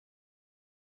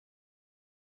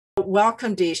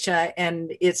Welcome, Deisha.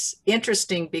 And it's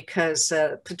interesting because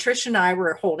Patricia and I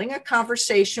were holding a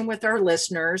conversation with our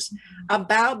listeners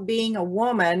about being a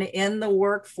woman in the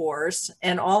workforce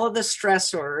and all of the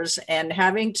stressors and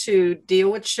having to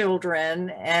deal with children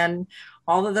and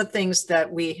all of the things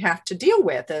that we have to deal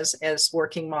with as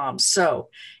working moms. So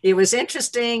it was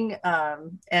interesting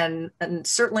and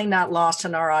certainly not lost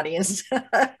in our audience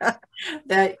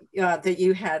that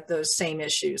you had those same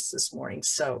issues this morning.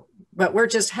 So, but we're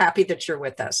just happy that you're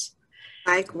with us.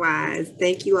 Likewise.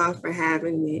 Thank you all for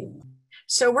having me.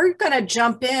 So we're going to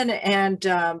jump in and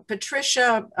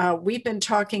Patricia, we've been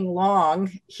talking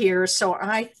long here. So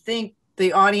I think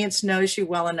the audience knows you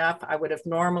well enough. I would have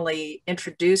normally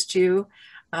introduced you,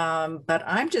 but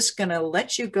I'm just going to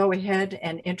let you go ahead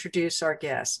and introduce our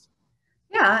guest.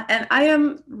 Yeah, and I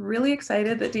am really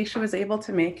excited that Deisha was able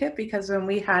to make it because when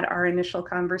we had our initial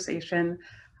conversation,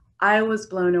 I was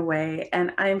blown away,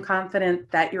 and I am confident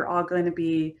that you're all going to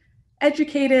be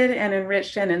educated and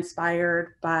enriched and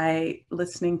inspired by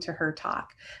listening to her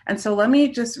talk. And so let me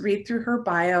just read through her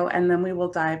bio, and then we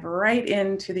will dive right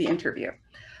into the interview.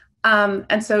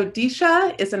 And so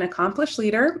Deisha is an accomplished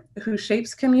leader who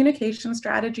shapes communication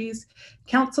strategies,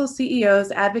 counsels CEOs,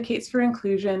 advocates for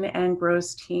inclusion, and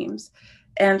grows teams.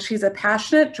 And she's a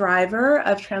passionate driver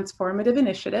of transformative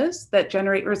initiatives that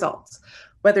generate results,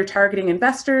 whether targeting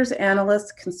investors,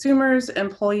 analysts, consumers,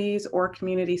 employees, or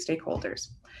community stakeholders.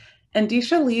 And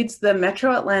Deisha leads the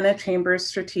Metro Atlanta Chamber's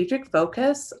strategic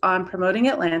focus on promoting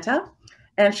Atlanta,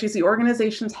 and she's the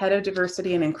organization's head of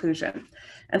diversity and inclusion.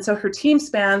 And so her team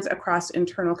spans across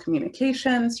internal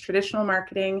communications, traditional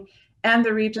marketing, and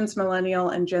the region's millennial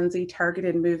and Gen Z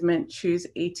targeted movement, Choose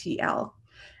ATL.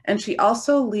 And she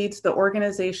also leads the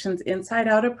organization's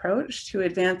inside-out approach to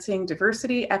advancing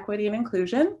diversity, equity, and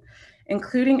inclusion,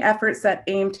 including efforts that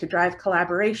aim to drive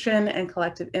collaboration and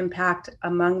collective impact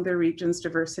among the region's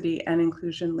diversity and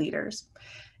inclusion leaders.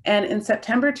 And in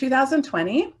September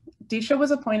 2020, Deisha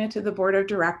was appointed to the board of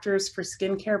directors for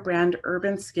skincare brand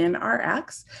Urban Skin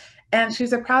RX, and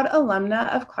she's a proud alumna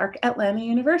of Clark Atlanta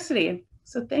University.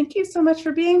 So thank you so much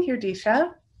for being here,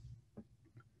 Deisha.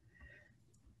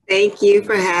 Thank you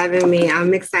for having me.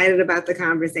 I'm excited about the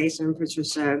conversation,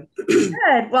 Patricia.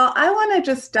 Good. Well, I want to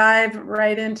just dive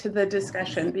right into the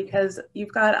discussion because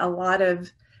you've got a lot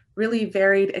of really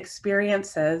varied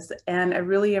experiences and a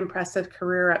really impressive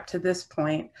career up to this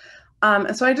point.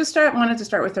 And so I just wanted to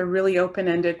start with a really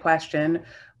open-ended question,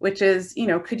 which is,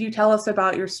 could you tell us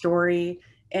about your story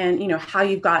and, how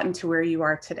you've gotten to where you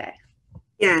are today?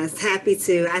 Yes, happy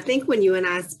to. I think when you and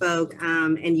I spoke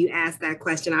and you asked that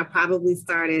question, I probably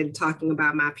started talking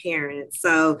about my parents.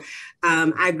 So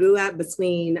I grew up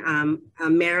between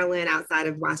Maryland, outside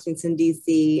of Washington,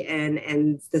 D.C.,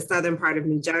 and the southern part of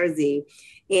New Jersey.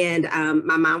 And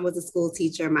my mom was a school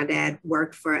teacher. My dad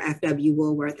worked for F.W.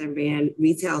 Woolworth and ran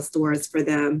retail stores for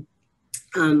them.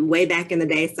 Way back in the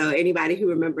day. So anybody who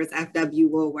remembers F.W.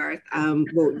 Woolworth,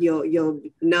 you'll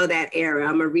know that era.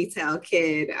 I'm a retail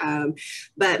kid.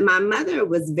 But my mother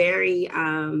was very,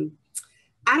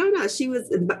 I don't know, she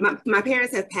was, my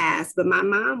parents have passed, but my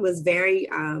mom was very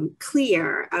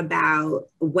clear about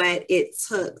what it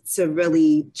took to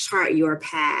really chart your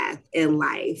path in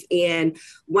life. And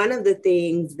one of the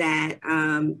things that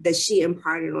she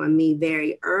imparted on me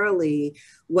very early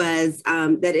was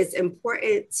that it's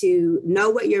important to know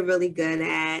what you're really good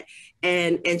at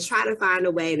and try to find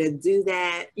a way to do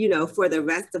that, for the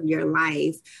rest of your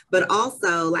life, but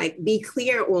also like be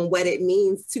clear on what it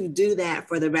means to do that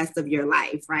for the rest of your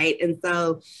life, right? And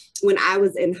so when I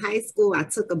was in high school, I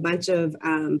took a bunch of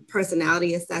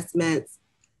personality assessments.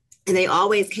 And they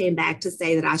always came back to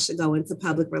say that I should go into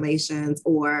public relations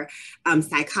or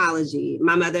psychology.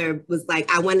 My mother was like,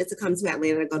 I wanted to come to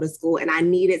Atlanta to go to school, and I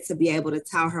needed to be able to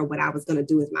tell her what I was going to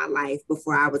do with my life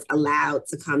before I was allowed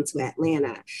to come to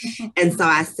Atlanta. And so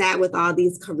I sat with all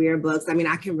these career books. I mean,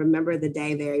 I can remember the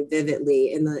day very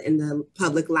vividly in the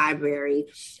public library.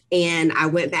 And I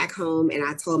went back home and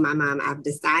I told my mom, I've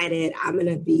decided I'm going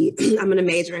to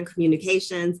major in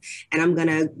communications, and I'm going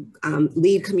to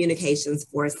lead communications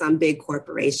for some big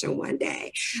corporation one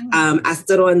day. I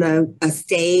stood on a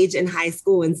stage in high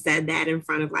school and said that in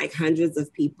front of like hundreds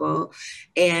of people,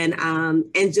 and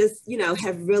just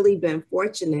have really been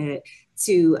fortunate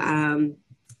to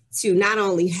not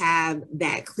only have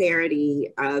that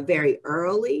clarity very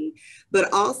early,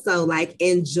 but also like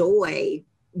enjoy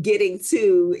getting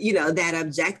to, that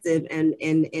objective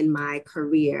in my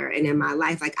career and in my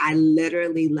life. Like I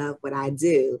literally love what I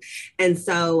do. And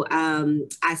so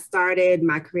I started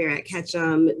my career at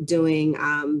Ketchum doing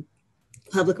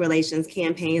public relations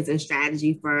campaigns and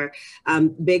strategy for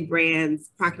big brands,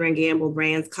 Procter & Gamble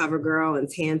brands, CoverGirl and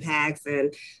Tampax,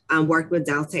 and worked with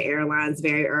Delta Airlines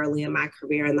very early in my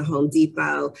career in the Home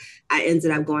Depot. I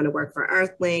ended up going to work for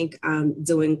Earthlink,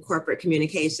 doing corporate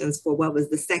communications for what was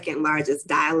the second largest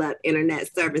dial-up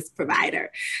internet service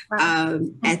provider. Wow.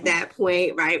 At that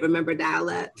point, right? Remember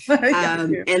dial-up?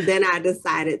 And then I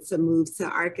decided to move to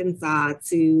Arkansas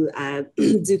to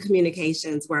do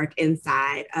communications work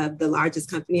inside of the largest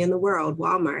company in the world,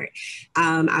 Walmart.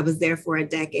 I was there for a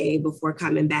decade before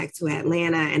coming back to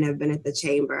Atlanta, and have been at the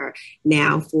Chamber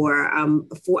now for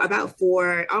about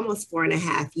almost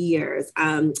 4.5 years.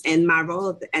 And my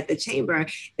role at the Chamber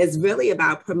is really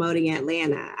about promoting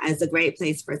Atlanta as a great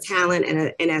place for talent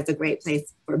and as a great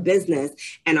place for business.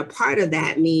 And a part of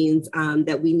that means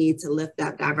that we need to lift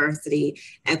up diversity,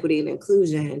 equity, and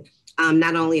inclusion.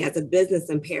 Not only as a business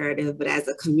imperative, but as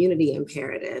a community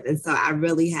imperative. And so I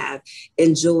really have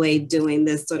enjoyed doing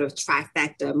this sort of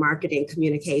trifecta, marketing,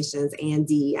 communications, and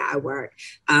DEI work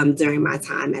during my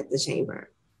time at the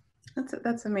Chamber.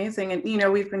 That's amazing. And, you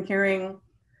know, we've been hearing,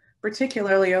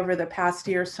 particularly over the past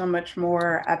year, so much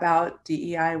more about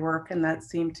DEI work, and that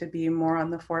seemed to be more on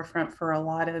the forefront for a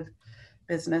lot of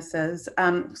businesses.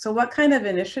 So what kind of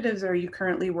initiatives are you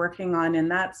currently working on in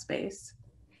that space?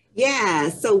 Yeah,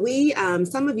 so we,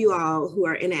 some of you all who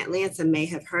are in Atlanta may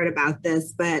have heard about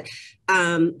this, but,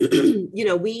 you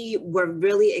know, we were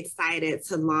really excited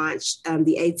to launch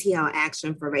the ATL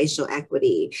Action for Racial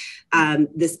Equity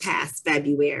this past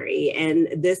February.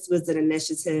 And this was an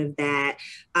initiative that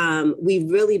we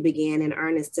really began in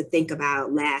earnest to think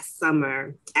about last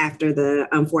summer after the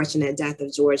unfortunate death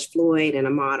of George Floyd and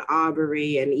Ahmaud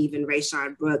Arbery and even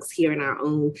Rayshard Brooks here in our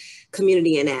own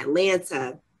community in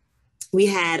Atlanta. We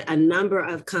had a number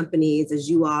of companies, as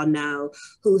you all know,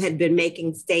 who had been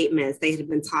making statements. They had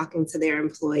been talking to their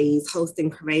employees, hosting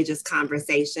courageous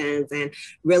conversations, and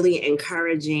really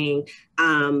encouraging,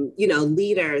 you know,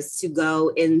 leaders to go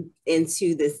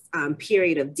into this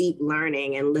period of deep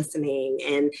learning and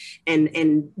listening.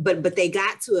 But they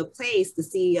got to a place, the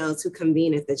CEOs who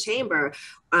convened at the Chamber,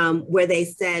 where they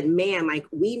said, man, like,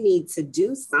 we need to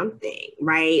do something,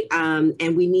 right?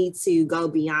 And we need to go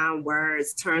beyond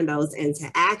words, turn those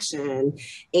into action.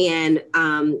 And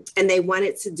they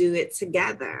wanted to do it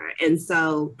together. And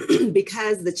so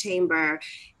because the Chamber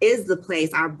is the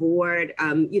place, our board,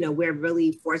 you know, we're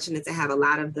really fortunate to have a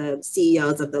lot of the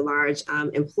CEOs of the large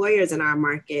employers in our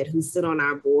market who sit on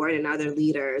our board, and other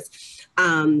leaders.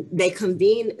 They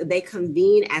convene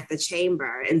at the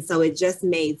Chamber. And so it just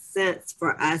made sense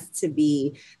for us to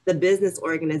be the business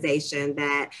organization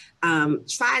that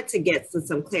tried to get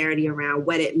some clarity around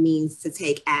what it means to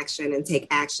take action and take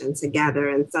action together.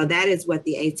 And so that is what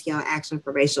the ATL Action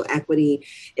for Racial Equity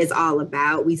is all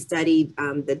about. We studied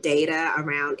the data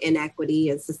around inequity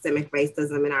and systemic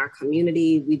racism in our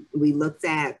community. We looked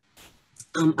at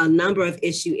a number of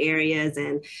issue areas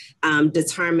and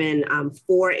determined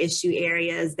 4 issue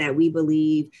areas that we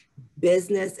believe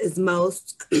business is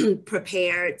most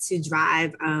prepared to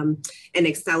drive and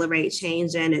accelerate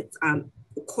change in. It's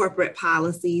corporate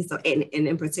policies, so and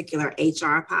in particular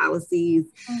HR policies.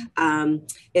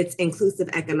 It's inclusive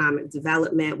economic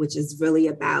development, which is really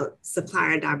about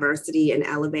supplier diversity and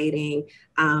elevating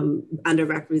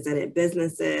underrepresented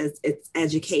businesses. It's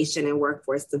education and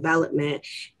workforce development.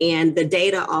 And the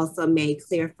data also made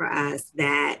clear for us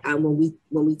that when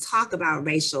we talk about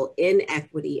racial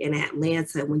inequity in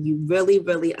Atlanta, when you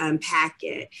really unpack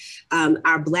it,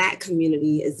 our Black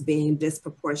community is being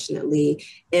disproportionately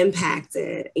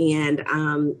impacted. And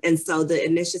so the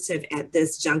initiative at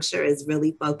this juncture is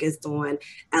really focused on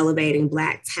elevating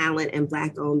Black talent and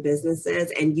Black-owned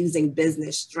businesses and using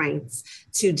business strengths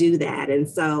to do that. And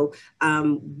so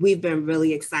we've been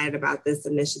really excited about this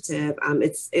initiative.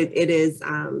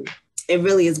 It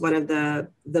really is one of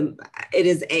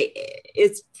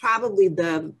it's probably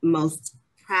the most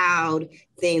proud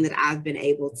thing that I've been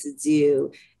able to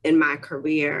do in my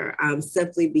career,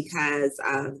 simply because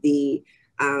of the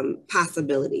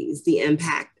possibilities, the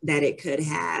impact that it could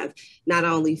have, not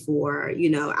only for, you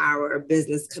know, our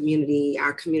business community,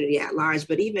 our community at large,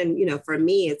 but even, you know, for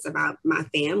me, it's about my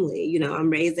family. You know, I'm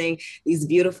raising these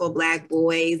beautiful Black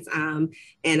boys,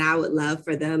 and I would love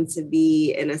for them to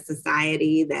be in a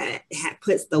society that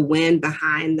puts the wind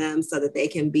behind them so that they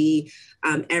can be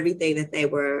everything that they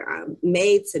were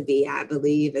made to be, I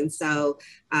believe. And so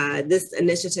this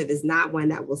initiative is not one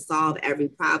that will solve every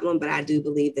problem, but I do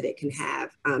believe that it can have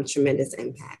tremendous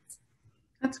impact.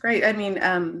 That's great. I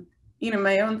mean, you know,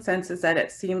 my own sense is that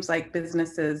it seems like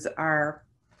businesses are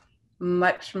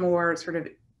much more sort of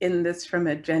in this from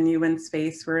a genuine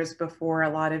space, whereas before a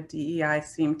lot of DEI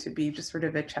seemed to be just sort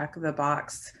of a check the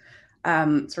box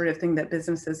sort of thing that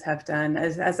businesses have done.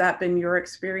 Has that been your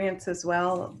experience as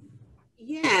well?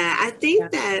 Yeah, I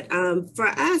think that for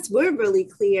us, we're really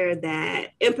clear that,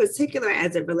 in particular,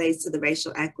 as it relates to the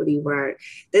racial equity work,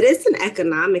 that it's an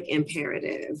economic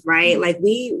imperative, right? Like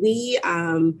we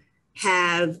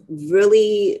have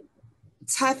really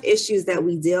tough issues that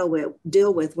we deal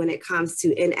with when it comes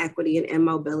to inequity and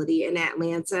immobility in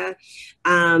Atlanta.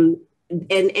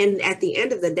 And at the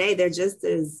end of the day, there just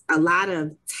is a lot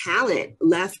of talent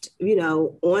left,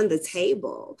 on the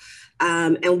table.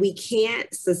 And we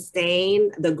can't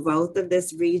sustain the growth of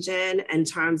this region in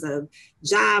terms of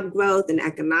job growth and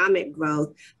economic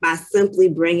growth by simply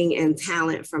bringing in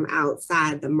talent from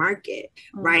outside the market,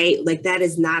 right? Like that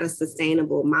is not a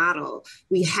sustainable model.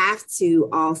 We have to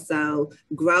also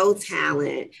grow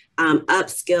talent,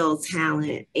 upskill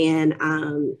talent,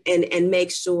 and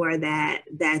make sure that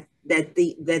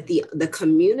the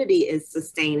community is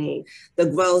sustaining the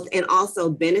growth and also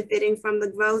benefiting from the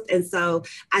growth. And so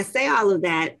I say all of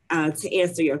that to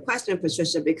answer your question,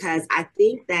 Patricia, because I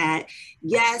think that,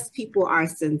 yes, people are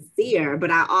sincere,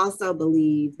 but I also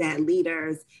believe that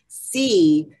leaders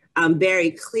see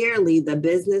very clearly the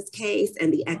business case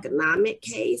and the economic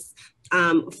case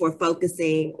for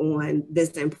focusing on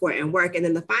this important work. And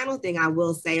then the final thing I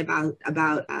will say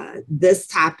about this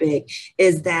topic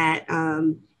is that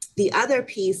the other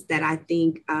piece that I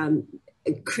think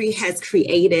has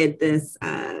created this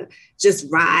just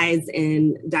rise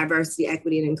in diversity,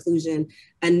 equity, and inclusion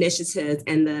initiatives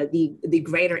and the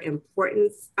greater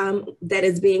importance that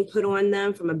is being put on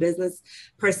them from a business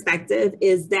perspective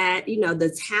is that,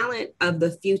 the talent of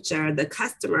the future, the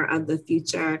customer of the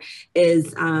future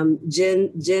is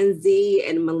Gen Z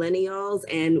and millennials.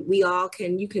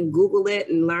 And you can Google it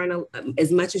and learn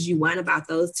as much as you want about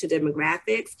those two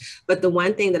demographics. But the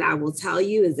one thing that I will tell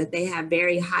you is that they have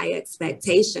very high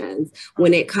expectations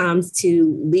when it comes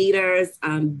to leaders,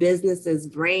 businesses,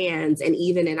 brands, and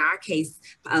even in our case,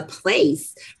 a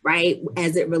place, right,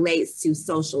 as it relates to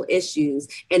social issues.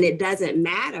 And it doesn't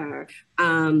matter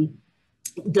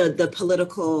the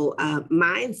political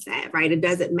mindset, right? It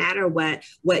doesn't matter what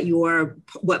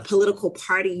political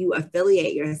party you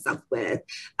affiliate yourself with.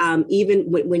 Even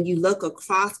when you look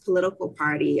across political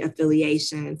party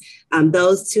affiliation,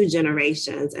 those two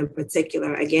generations in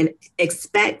particular, again,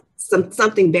 expect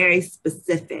something very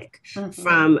specific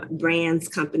from brands,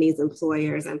 companies,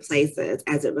 employers, and places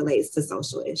as it relates to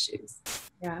social issues.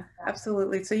 Yeah,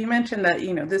 absolutely. So you mentioned that,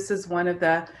 this is one of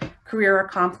the career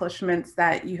accomplishments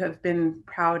that you have been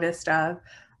proudest of.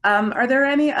 Are there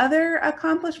any other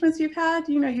accomplishments you've had?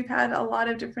 You've had a lot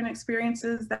of different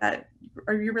experiences that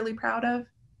are you really proud of?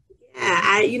 Yeah,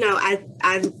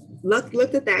 I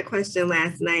looked at that question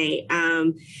last night.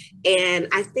 And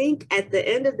I think at the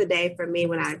end of the day, for me,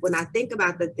 when I think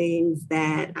about the things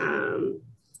that,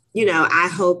 I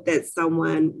hope that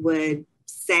someone would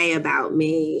say about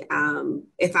me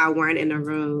if I weren't in a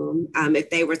room, if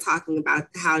they were talking about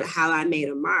how I made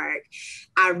a mark,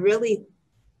 I really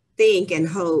think and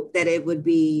hope that it would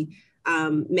be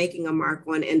making a mark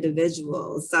on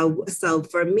individuals. So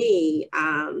for me,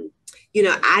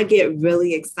 I get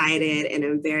really excited and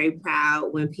I'm very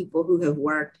proud when people who have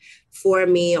worked for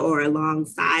me or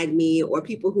alongside me or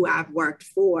people who I've worked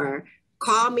for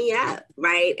call me up,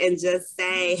 right? And just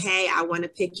say, hey, I want to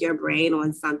pick your brain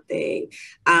on something,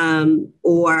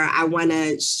 or I want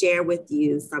to share with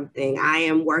you something. I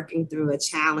am working through a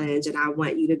challenge and I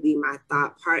want you to be my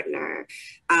thought partner.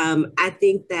 I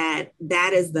think that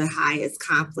is the highest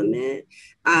compliment.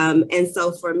 And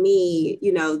so for me,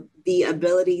 the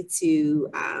ability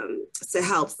to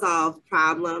help solve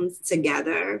problems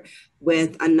together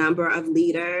with a number of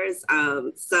leaders,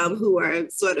 some who are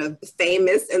sort of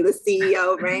famous in the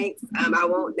CEO ranks. I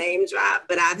won't name drop,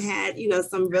 but I've had,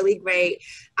 some really great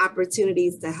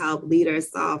opportunities to help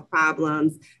leaders solve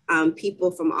problems, people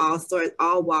from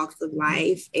all walks of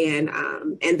life. And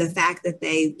the fact that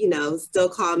they, still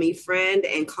call me friend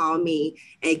and call me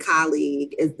a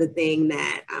colleague is the thing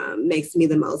that makes me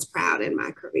the most proud in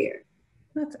my career.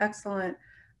 That's excellent.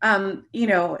 And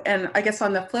I guess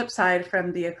on the flip side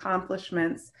from the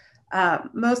accomplishments,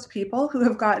 most people who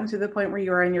have gotten to the point where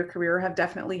you are in your career have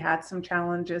definitely had some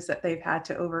challenges that they've had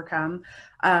to overcome.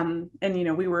 And,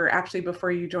 we were actually,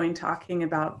 before you joined, talking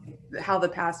about how the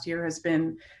past year has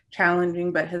been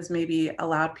challenging, but has maybe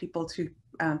allowed people to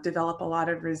develop a lot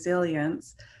of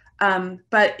resilience.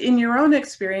 But in your own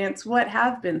experience, what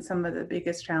have been some of the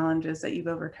biggest challenges that you've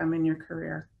overcome in your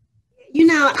career?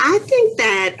 I think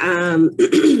that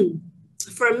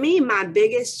for me, my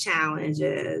biggest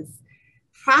challenges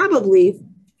probably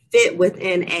fit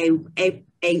within a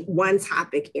one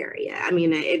topic area. I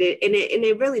mean,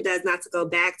 it really does, not to go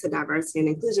back to diversity and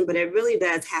inclusion, but it really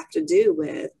does have to do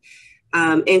with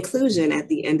inclusion at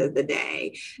the end of the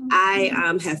day. Mm-hmm.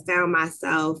 I have found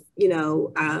myself,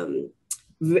 in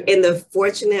the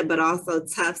fortunate but also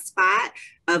tough spot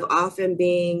of often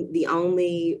being the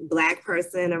only Black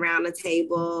person around the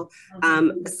table.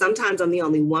 Sometimes I'm the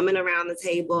only woman around the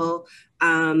table.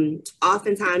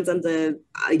 Oftentimes I'm the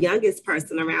youngest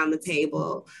person around the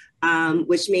table,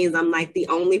 which means I'm like the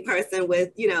only person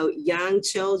with, young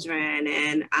children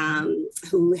and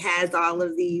who has all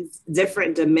of these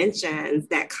different dimensions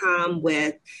that come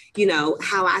with,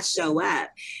 how I show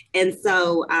up. And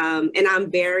so, and I'm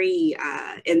very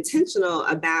intentional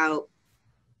about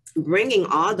bringing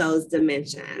all those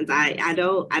dimensions. I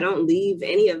don't leave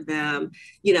any of them,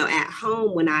 at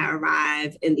home when I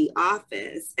arrive in the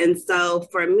office. And so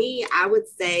for me, I would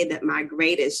say that my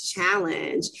greatest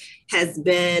challenge has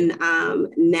been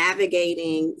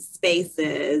navigating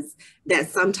spaces that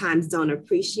sometimes don't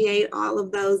appreciate all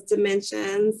of those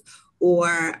dimensions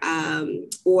or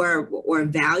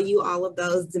value all of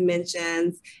those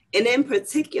dimensions. And in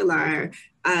particular,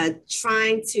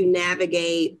 trying to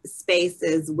navigate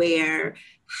spaces where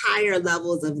higher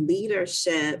levels of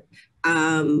leadership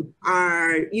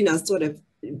are, sort of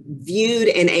viewed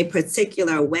in a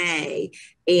particular way,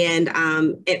 and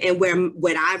where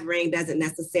what I bring doesn't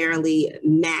necessarily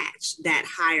match that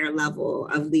higher level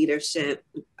of leadership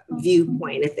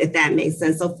viewpoint, if that makes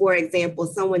sense. So for example,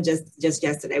 someone just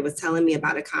yesterday was telling me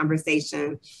about a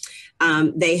conversation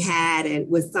they had and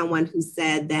with someone who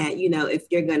said that, if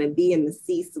you're going to be in the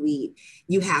C-suite,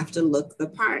 you have to look the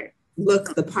part.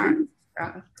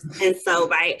 And so,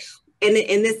 right. And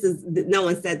this is, no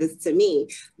one said this to me,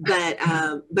 but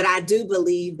I do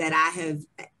believe that I have,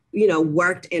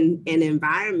 worked in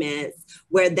environments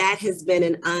where that has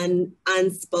been an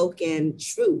unspoken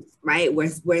truth, right? Where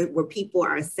people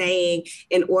are saying,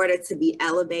 in order to be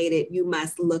elevated, you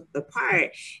must look the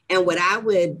part. And what I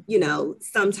would,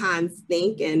 sometimes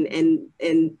think and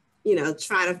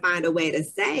try to find a way to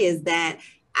say is that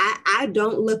I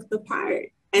don't look the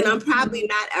part. And I'm probably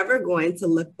not ever going to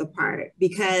look the part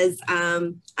because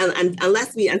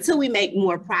until we make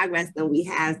more progress than we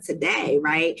have today,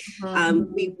 right?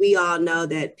 We all know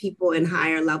that people in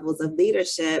higher levels of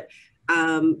leadership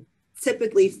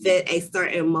typically fit a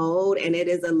certain mold, and it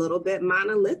is a little bit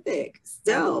monolithic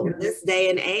still this day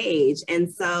and age.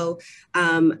 And so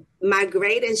my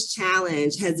greatest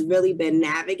challenge has really been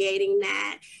navigating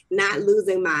that, not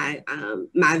losing my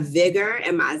my vigor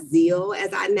and my zeal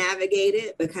as I navigate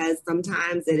it, because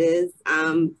sometimes it is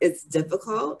it's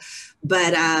difficult.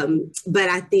 But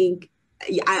I think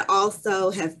I also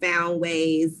have found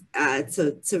ways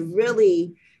to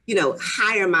really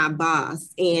hire my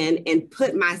boss and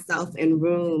put myself in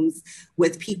rooms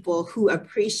with people who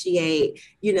appreciate,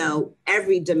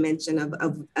 every dimension of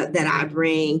that I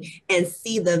bring and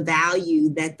see the value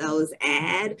that those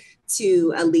add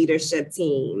to a leadership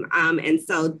team. And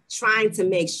so trying to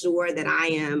make sure that I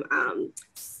am,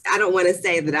 I don't want to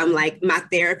say that I'm like, my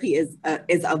therapy is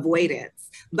avoidance,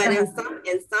 but in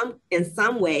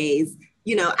some ways,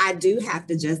 I do have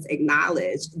to just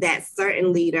acknowledge that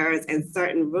certain leaders and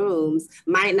certain rooms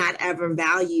might not ever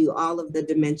value all of the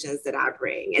dimensions that I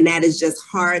bring. And that is just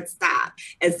hard stop.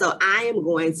 And so I am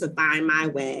going to find my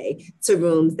way to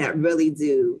rooms that really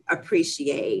do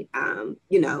appreciate,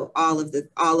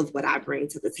 all of what I bring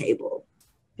to the table.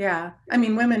 Yeah. I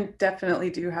mean, women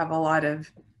definitely do have a lot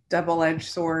of double-edged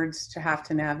swords to have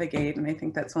to navigate. And I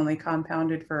think that's only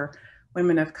compounded for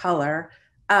women of color.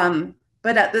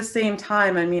 But at the same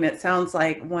time, I mean, it sounds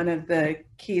like one of the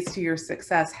keys to your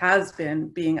success has been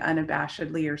being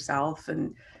unabashedly yourself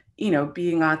and,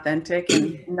 being authentic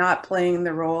and not playing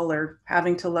the role or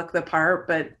having to look the part,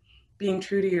 but being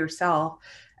true to yourself.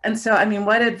 And so, I mean,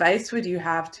 what advice would you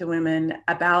have to women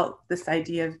about this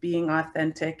idea of being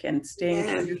authentic and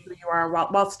staying true to who you are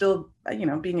while still,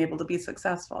 being able to be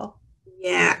successful?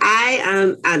 Yeah,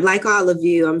 I like all of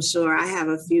you, I'm sure I have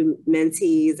a few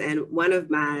mentees, and one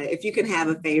of my, if you can have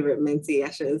a favorite mentee,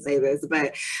 I shouldn't say this,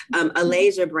 but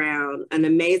Alasia Brown, an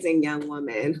amazing young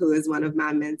woman who is one of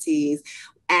my mentees,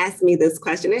 asked me this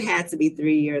question. It had to be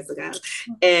 3 years ago.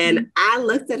 And I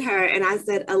looked at her and I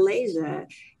said, Alasia,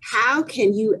 how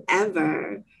can you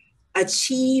ever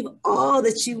achieve all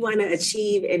that you want to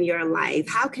achieve in your life?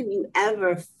 How can you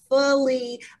ever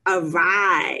fully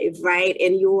arrive, right,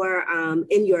 in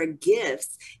your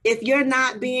gifts if you're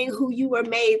not being who you were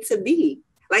made to be?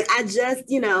 Like, I just,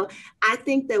 I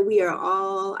think that we are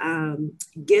all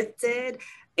gifted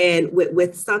and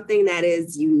with something that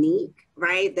is unique,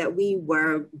 right, that we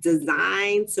were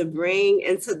designed to bring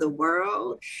into the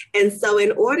world. And so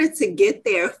in order to get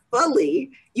there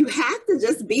fully, you have to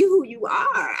just be who you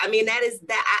are. I mean, I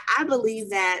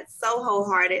believe that so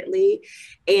wholeheartedly.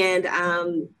 And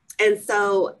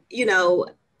so, you know,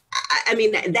 I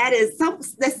mean, that's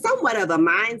somewhat of a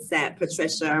mindset,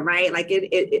 Patricia, right? Like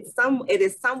it is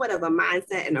somewhat of a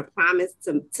mindset and a promise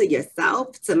to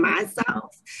yourself, to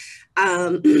myself.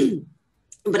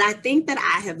 But I think that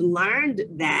I have learned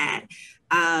that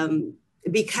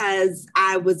because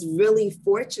I was really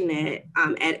fortunate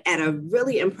at a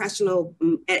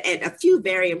few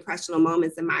very impressionable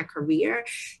moments in my career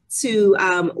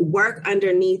to work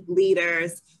underneath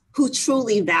leaders who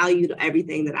truly valued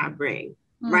everything that I bring.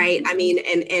 Right. I mean,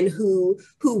 and who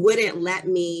wouldn't let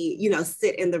me, you know,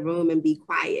 sit in the room and be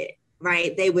quiet.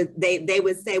 Right. They would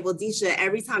say, well, Deisha,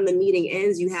 every time the meeting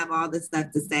ends, you have all this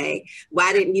stuff to say.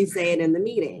 Why didn't you say it in the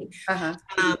meeting?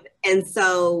 And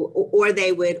so, or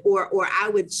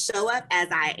I would show up as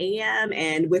I am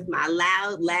and with my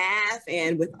loud laugh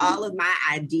and with all of my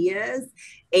ideas.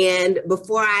 And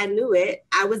before I knew it,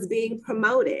 I was being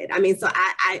promoted. I mean, so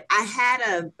I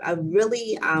had a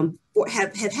really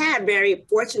have had very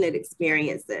fortunate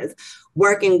experiences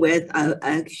working with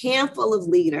a handful of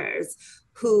leaders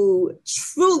who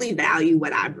truly value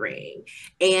what I bring.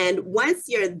 And once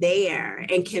you're there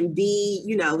and can be,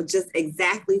 you know, just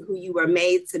exactly who you were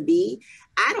made to be,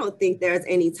 I don't think there's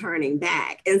any turning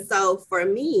back. And so for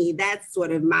me, that's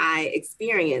sort of my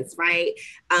experience, right?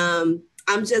 I'm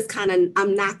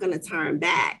not going to turn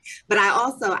back. But I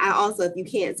also, if you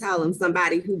can't tell, I'm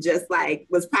somebody who just like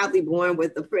was probably born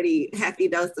with a pretty hefty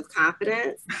dose of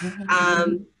confidence.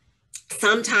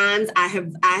 Sometimes I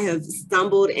have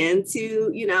stumbled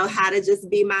into, you know, how to just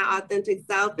be my authentic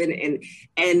self. And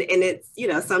it's, you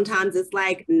know, sometimes it's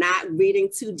like not reading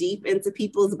too deep into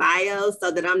people's bios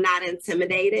so that I'm not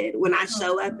intimidated when I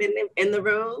show up in the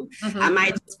room. I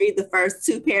might just read the first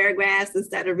 2 paragraphs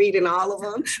instead of reading all of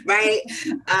them. Right.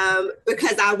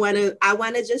 Because I want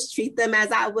to just treat them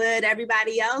as I would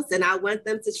everybody else. And I want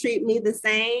them to treat me the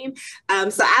same.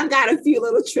 So I've got a few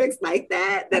little tricks like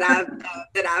that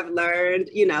I've learned,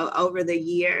 you know, over the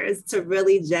years to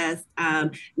really just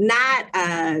not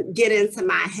get into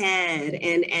my head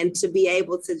and to be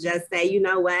able to just say, you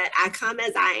know what, I come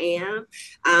as I am.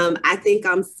 I think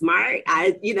I'm smart.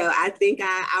 I think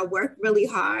I work really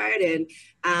hard and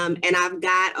I've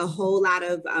got a whole lot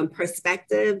of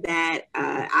perspective that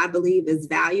I believe is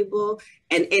valuable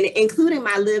and including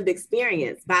my lived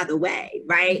experience, by the way,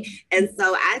 right? And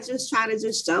so I just try to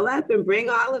just show up and bring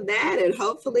all of that and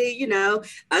hopefully, you know,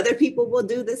 other people will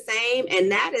do the same.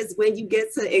 And that is when you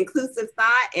get to inclusive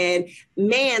thought and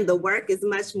man, the work is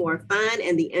much more fun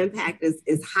and the impact is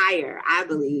higher, I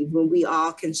believe, when we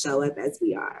all can show up as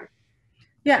we are.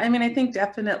 Yeah, I mean, I think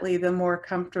definitely the more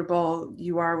comfortable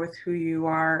you are with who you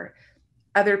are,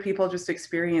 other people just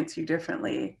experience you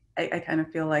differently. I kind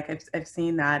of feel like I've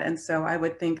seen that. And so I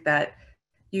would think that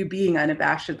you being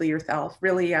unabashedly yourself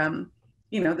really,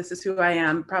 you know, this is who I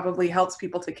am, probably helps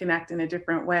people to connect in a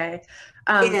different way.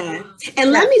 Yeah.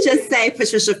 And let me just say,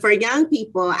 Patricia, for young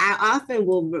people, I often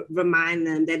will remind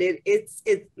them that it's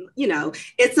you know,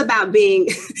 it's about being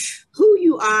who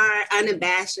you are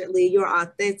unabashedly, your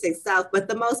authentic self, but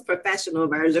the most professional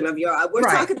version of we're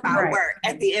talking about work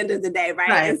at the end of the day,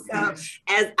 right? And so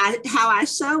how I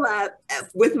show up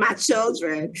with my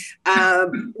children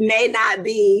may not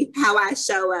be how I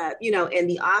show up, you know, in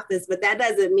the office, but that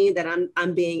doesn't mean that I'm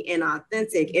being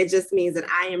inauthentic. It just means that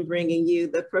I am bringing you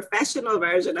the professional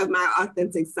version of my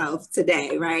authentic self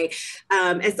today, right?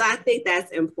 And so I think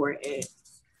that's important.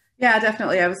 Yeah,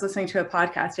 definitely. I was listening to a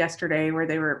podcast yesterday where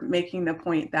they were making the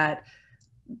point that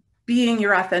being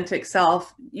your authentic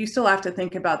self, you still have to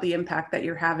think about the impact that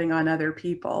you're having on other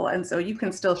people. And so you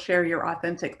can still share your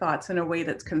authentic thoughts in a way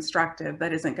that's constructive,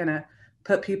 that isn't going to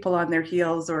put people on their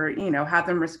heels or, you know, have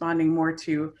them responding more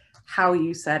to how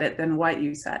you said it than what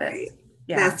you said it.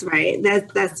 Yeah. That's right.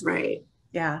 That's right.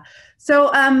 Yeah.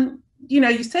 So, you know,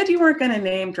 you said you weren't going to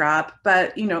name drop,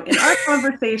 but, you know, in our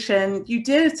conversation, you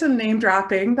did some name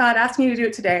dropping, not asking you to do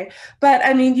it today, but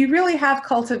I mean, you really have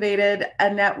cultivated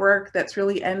a network that's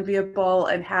really enviable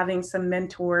and having some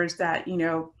mentors that, you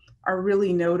know, are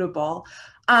really notable.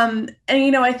 And,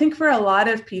 you know, I think for a lot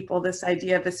of people, this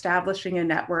idea of establishing a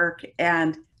network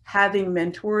and having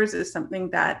mentors is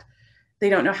something that they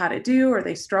don't know how to do or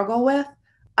they struggle with.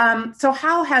 So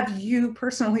how have you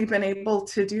personally been able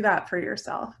to do that for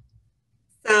yourself?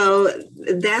 So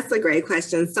that's a great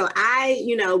question. So I,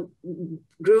 you know,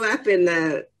 grew up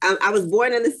I was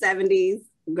born in the 70s,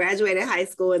 graduated high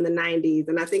school in the 90s.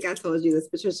 And I think I told you this,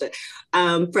 Patricia.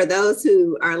 For those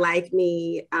who are like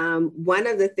me, one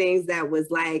of the things that was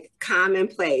like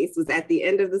commonplace was at the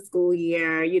end of the school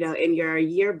year, you know, in your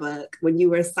yearbook, when you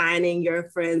were signing your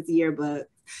friend's yearbook,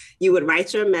 you would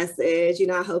write your message, you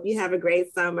know, I hope you have a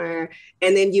great summer.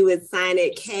 And then you would sign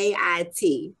it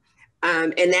KIT.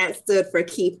 And that stood for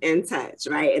keep in touch,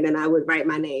 right? And then I would write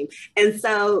my name. And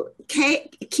so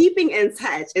keeping in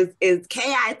touch is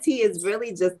KIT is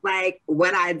really just like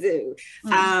what I do.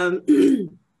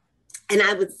 And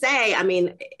I would say, I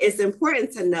mean, it's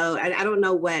important to know, I don't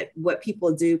know what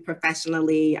people do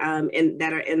professionally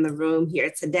that are in the room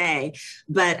here today,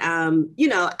 but, you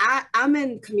know, I'm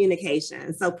in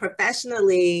communication. So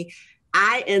professionally,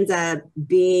 I end up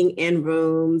being in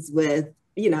rooms with,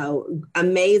 you know,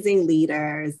 amazing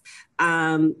leaders.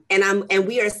 And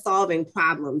we are solving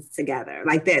problems together.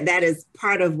 Like that is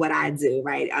part of what I do,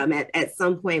 right? At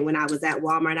some point when I was at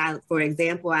Walmart, for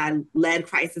example, I led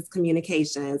crisis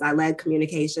communications. I led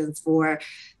communications for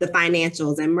the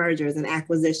financials and mergers and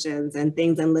acquisitions and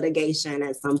things in litigation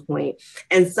at some point.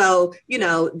 And so, you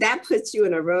know, that puts you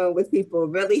in a room with people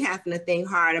really having to think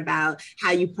hard about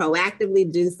how you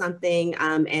proactively do something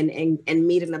and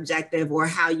meet an objective, or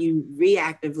how you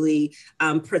reactively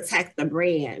protect the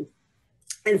brand.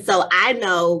 And so I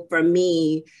know for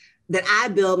me that I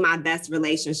build my best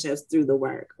relationships through the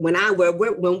work. When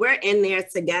we're in there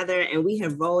together and we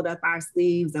have rolled up our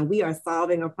sleeves and we are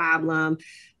solving a problem,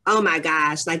 oh my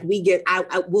gosh, like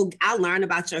I'll learn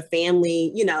about your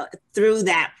family, you know, through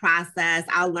that process.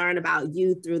 I'll learn about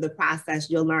you through the process.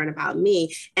 You'll learn about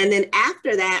me. And then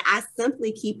after that, I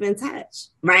simply keep in touch,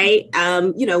 right?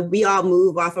 You know, we all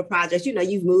move off a project, you know,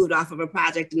 you've moved off of a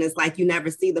project and it's like you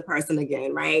never see the person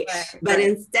again, right? But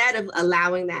instead of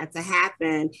allowing that to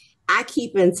happen, I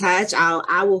keep in touch.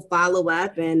 I will follow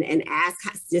up and ask,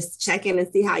 just check in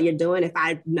and see how you're doing. If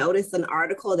I notice an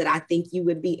article that I think you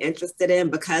would be interested in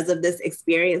because of this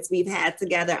experience we've had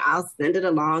together, I'll send it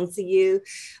along to you.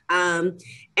 And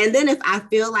then if I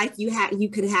feel like you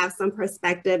could have some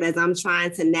perspective as I'm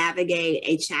trying to navigate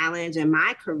a challenge in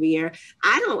my career,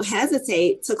 I don't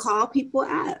hesitate to call people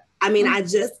up. I mean, I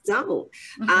just don't.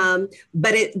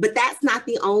 But that's not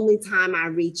the only time I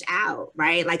reach out,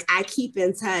 right? Like I keep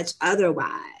in touch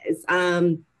otherwise.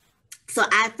 So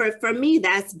for me,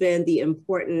 that's been the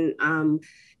important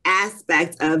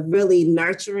aspect of really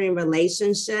nurturing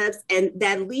relationships, and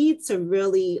that leads to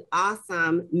really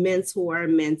awesome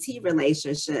mentor-mentee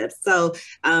relationships. So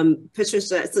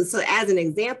Patricia, so as an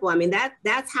example, I mean,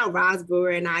 that's how Roz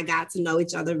Brewer and I got to know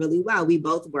each other really well. We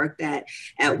both worked at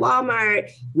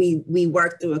Walmart. We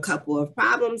worked through a couple of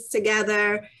problems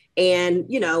together. And,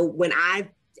 you know, when I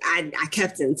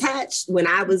kept in touch when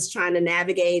I was trying to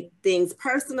navigate things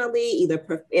personally,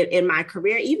 either in my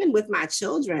career, even with my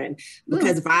children,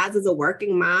 because Roz is a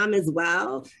working mom as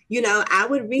well. You know, I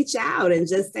would reach out and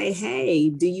just say, hey,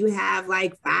 do you have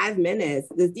like 5 minutes?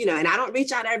 You know, and I don't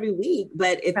reach out every week,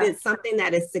 but if it's something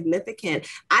that is significant,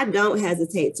 I don't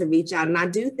hesitate to reach out. And I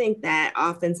do think that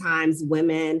oftentimes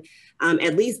women,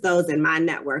 at least those in my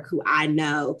network who I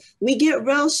know, we get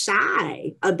real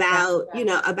shy about, you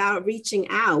know, about reaching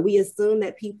out. We assume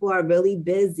that people are really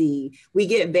busy. We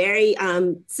get very,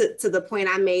 to the point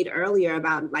I made earlier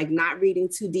about like not reading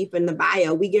too deep in the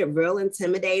bio, we get real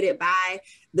intimidated by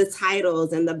the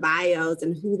titles and the bios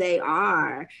and who they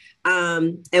are.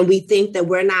 And we think that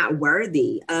we're not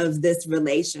worthy of this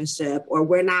relationship, or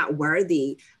we're not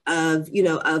worthy of, you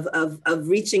know, of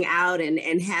reaching out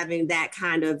and having that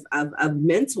kind of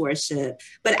mentorship.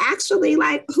 But actually,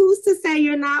 like, who's to say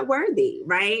you're not worthy,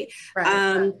 right?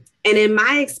 And in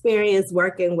my experience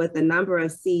working with a number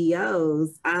of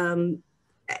CEOs,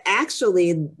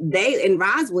 actually they, and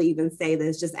Roz will even say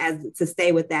this, just as to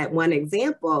stay with that one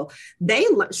example,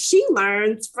 she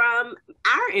learns from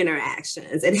our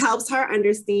interactions. It helps her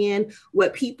understand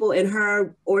what people in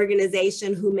her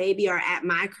organization who maybe are at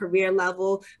my career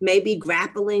level may be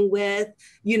grappling with.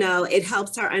 You know, it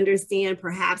helps her understand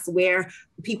perhaps where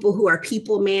people who are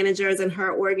people managers in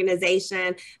her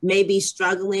organization may be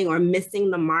struggling or missing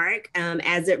the mark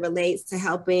as it relates to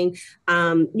helping,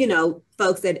 you know,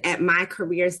 folks at my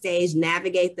career stage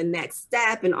navigate the next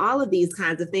step and all of these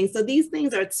kinds of things. So these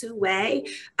things are two-way.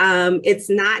 It's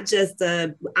not just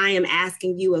I am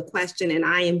asking you a question and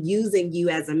I am using you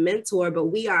as a mentor, but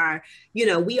we are, you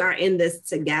know, we are in this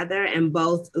together and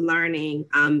both learning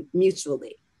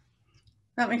mutually.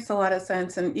 That makes a lot of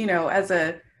sense. And, you know, as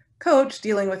a coach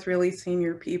dealing with really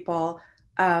senior people,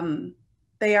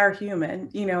 they are human,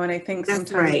 you know, and I think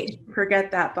sometimes we forget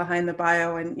that behind the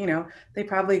bio, and, you know, they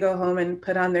probably go home and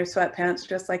put on their sweatpants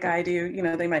just like I do. You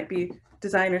know, they might be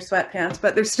designer sweatpants,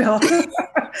 but they're still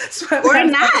sweatpants. Or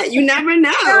not, you never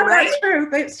know, Yeah, right? That's true,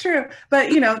 that's true.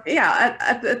 But, yeah,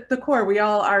 at the core, we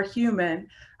all are human.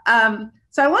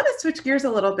 So I want to switch gears a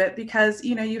little bit because,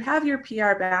 you have your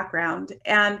PR background,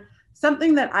 and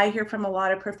something that I hear from a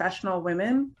lot of professional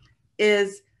women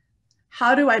is,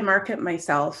 how do I market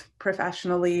myself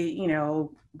professionally?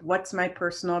 What's my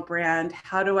personal brand?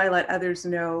 How do I let others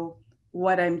know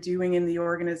what I'm doing in the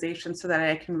organization so that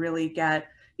I can really get,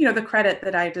 the credit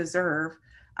that I deserve?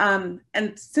 And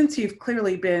since you've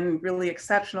clearly been really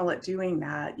exceptional at doing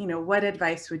that, what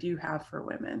advice would you have for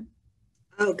women?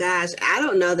 Oh gosh, I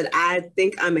don't know that I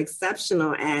think I'm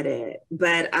exceptional at it,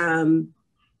 but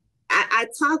I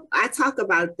talk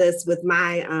about this with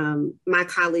my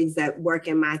colleagues that work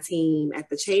in my team at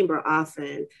the chamber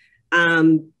often.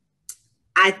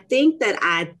 I think that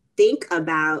I think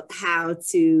about how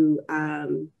to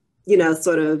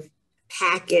sort of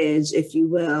package, if you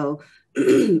will,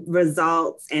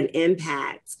 results and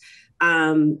impact.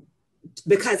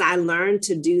 Because I learned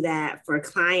to do that for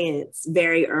clients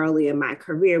very early in my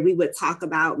career. We would talk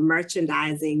about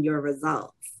merchandising your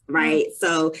results, right? Mm-hmm.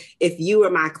 So if you were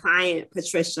my client,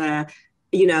 Patricia,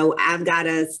 I've got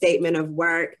a statement of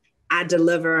work. I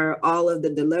deliver all of the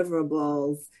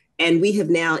deliverables, and we have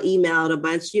now emailed a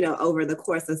bunch, over the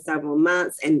course of several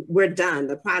months, and we're done.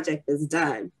 The project is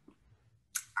done.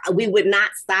 We would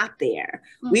not stop there.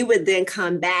 We would then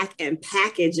come back and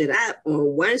package it up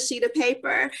on one sheet of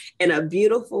paper in a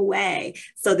beautiful way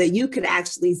so that you could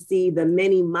actually see the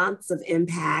many months of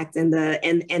impact and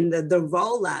the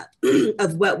roll up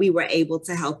of what we were able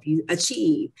to help you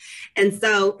achieve. And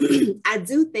so I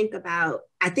think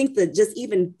that just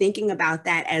even thinking about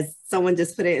that, as someone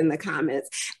just put it in the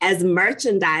comments, as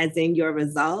merchandising your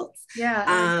results,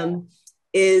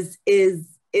 is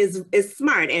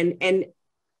smart.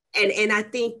 And I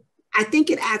think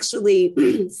it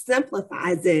actually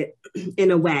simplifies it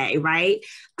in a way, right?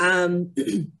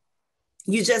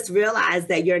 You just realize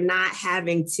that you're not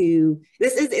having to,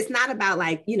 it's not about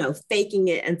faking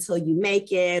it until you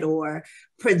make it or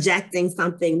projecting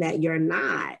something that you're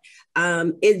not.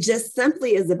 It just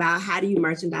simply is about, how do you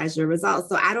merchandise your results?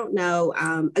 So I don't know.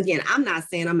 Again, I'm not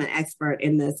saying I'm an expert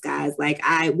in this, guys.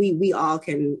 We all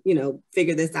can,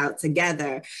 figure this out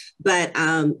together. But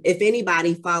if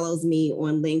anybody follows me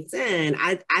on LinkedIn,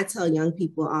 I tell young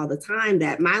people all the time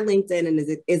that my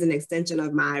LinkedIn is an extension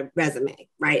of my resume,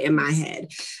 right, in my head.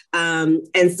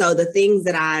 And so the things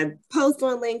that I post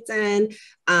on LinkedIn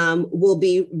will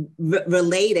be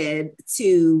related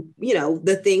to,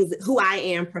 the things, who I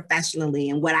am professionally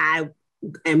and what I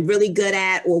am really good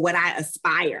at, or what I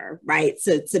aspire, right,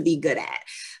 to be good at.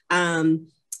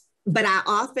 But I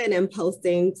often am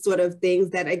posting sort of things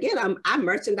that, again, I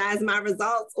merchandise my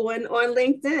results on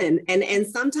LinkedIn. And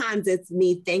sometimes it's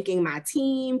me thanking my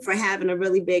team for having a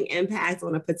really big impact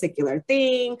on a particular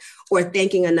thing, or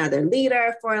thanking another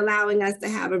leader for allowing us to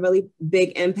have a really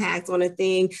big impact on a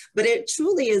thing. But it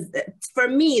truly is, for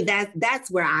me,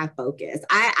 that's where I focus.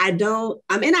 I don't,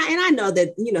 and I know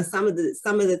that,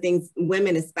 some of the things,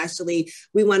 women especially,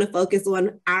 we want to focus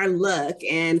on our look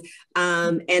and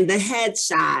the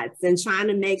headshots, and trying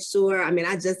to make sure,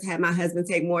 I just had my husband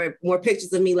take more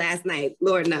pictures of me last night,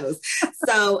 Lord knows.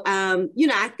 So,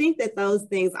 I think that those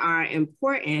things are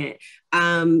important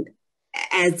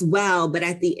as well. But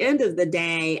at the end of the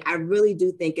day, I really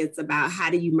do think it's about, how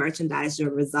do you merchandise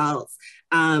your results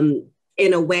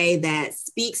in a way that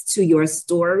speaks to your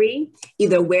story,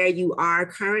 either where you are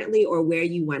currently or where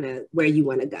you want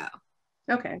to go.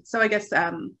 Okay. So I guess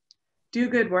do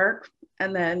good work,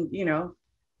 and then,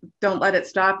 don't let it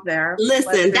stop there.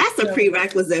 Listen, that's a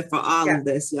prerequisite for all of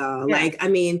this, y'all. Yeah.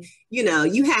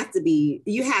 You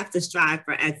have to strive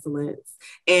for excellence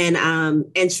and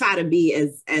try to be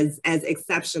as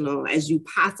exceptional as you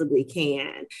possibly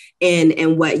can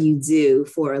in what you do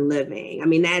for a living.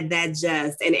 That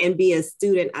just, and be a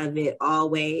student of it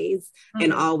always,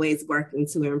 and always working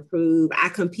to improve. I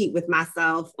compete with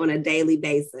myself on a daily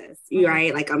basis,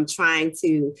 right? I'm trying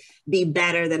to be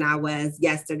better than I was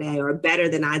yesterday, or better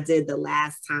than I did the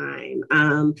last time.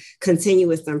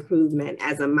 Continuous improvement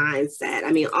as a mindset.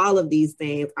 All of these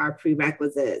things are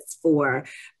prerequisites for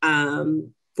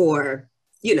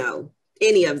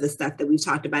any of the stuff that we've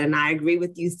talked about. And I agree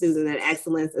with you, Susan, that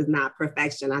excellence is not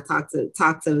perfection. I talk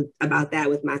about that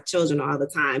with my children all the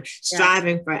time.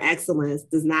 Striving for excellence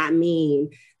does not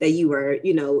mean that you are,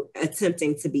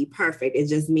 attempting to be perfect. It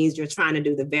just means you're trying to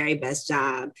do the very best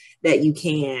job that you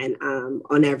can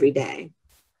on every day.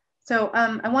 So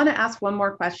I want to ask one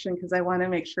more question, because I want to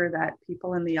make sure that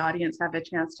people in the audience have a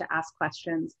chance to ask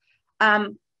questions. But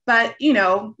But, you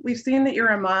know, we've seen that you're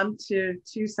a mom to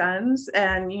two sons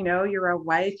and, you know, you're a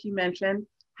wife, you mentioned.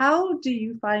 How do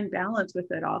you find balance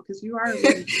with it all? Because you are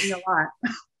really doing a lot.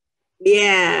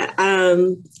 Yeah.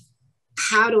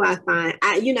 How do I find,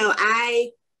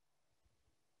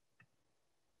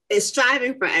 it's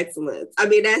striving for excellence. I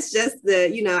mean, that's just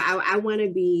I want to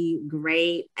be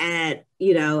great at,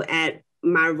 at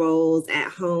my roles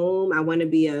at home. I want to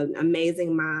be an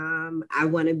amazing mom. I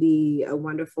want to be a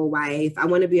wonderful wife. I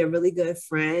want to be a really good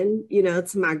friend,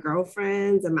 to my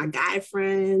girlfriends and my guy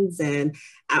friends. And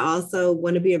I also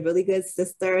want to be a really good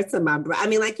sister to my brother. I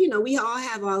mean, we all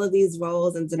have all of these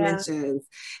roles and dimensions.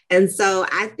 Yeah. And so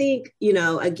I think,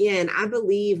 again, I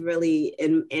believe really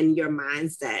in your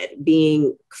mindset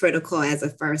being critical as a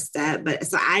first step. But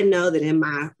so I know that in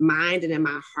my mind and in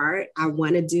my heart, I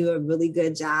want to do a really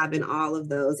good job in all of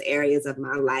those areas of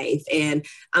my life. And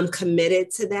I'm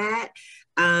committed to that.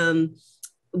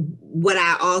 What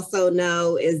I also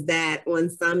know is that on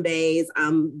some days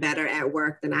I'm better at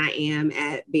work than I am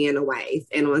at being a wife.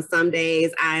 And on some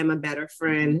days I am a better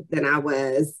friend than I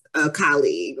was a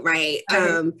colleague, right?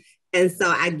 And so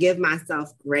I give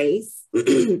myself grace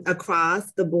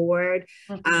across the board.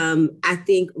 I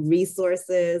think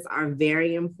resources are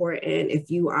very important.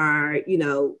 If you are,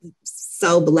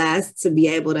 so blessed to be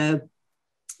able to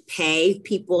pay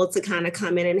people to kind of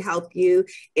come in and help you.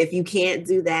 If you can't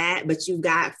do that, but you've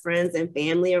got friends and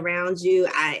family around you,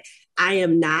 I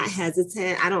am not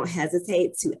hesitant. I don't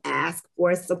hesitate to ask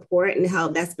for support and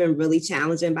help. That's been really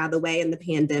challenging, by the way, in the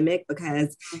pandemic,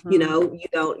 because,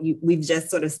 we've just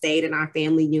sort of stayed in our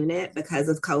family unit because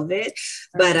of COVID.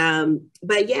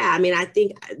 But yeah, I mean, I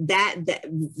think that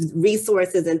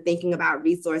resources and thinking about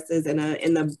resources in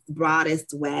the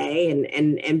broadest way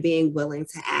and being willing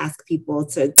to ask people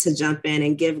to jump in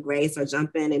and give grace or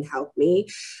jump in and help me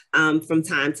from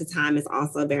time to time is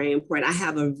also very important. I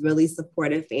have a really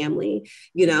supportive family.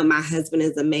 My husband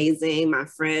is amazing. My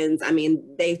friends, I mean,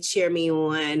 they cheer me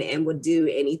on and would do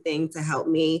anything to help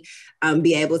me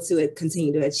be able to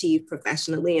continue to achieve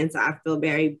professionally. And so I feel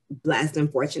very blessed and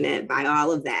fortunate by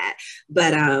all of that.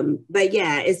 But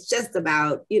yeah, it's just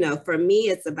about, for me,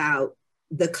 it's about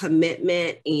the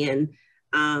commitment and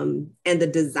the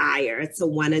desire to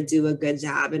want to do a good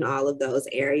job in all of those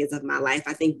areas of my life.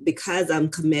 I think because I'm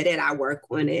committed, I work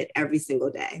on it every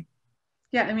single day.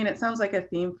 Yeah, I mean, it sounds like a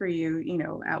theme for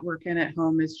you, at work and at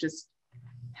home is just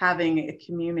having a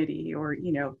community or,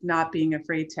 not being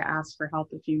afraid to ask for help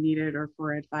if you need it or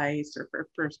for advice or for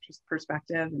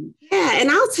perspective. Yeah,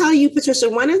 and I'll tell you, Patricia,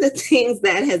 one of the things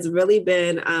that has really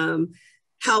been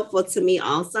helpful to me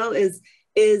also is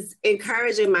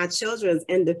encouraging my children's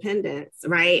independence,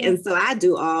 right? And so I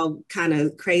do all kind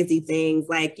of crazy things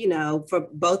like, for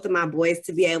both of my boys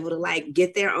to be able to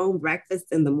get their own breakfast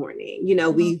in the morning.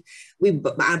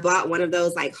 I bought one of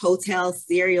those hotel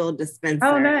cereal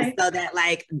dispensers so that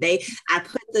I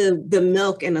put the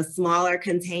milk in a smaller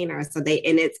container and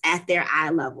it's at their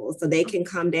eye level so they can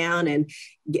come down and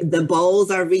the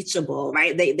bowls are reachable,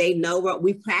 right? They know what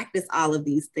we practice all of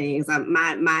these things.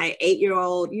 My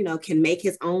 8-year-old, can make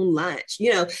his own lunch,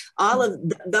 all of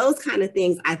those kind of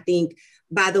things, I think,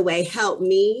 by the way, help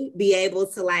me be able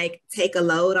to take a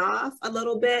load off a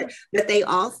little bit, but they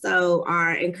also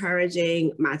are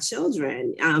encouraging my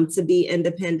children to be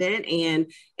independent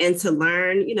and to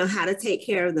learn, how to take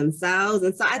care of themselves.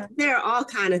 And so there are all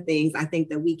kind of things I think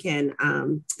that we can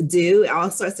do,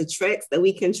 all sorts of tricks that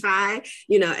we can try,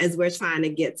 as we're trying to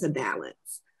get to balance.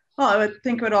 Well, I would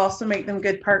think it would also make them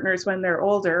good partners when they're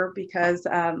older because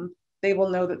they will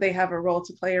know that they have a role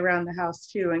to play around the house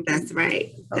too. And that's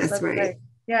right. That's right.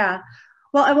 Yeah.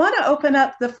 Well, I want to open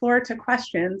up the floor to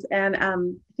questions, and I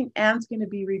think Anne's going to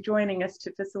be rejoining us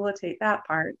to facilitate that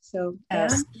part. So,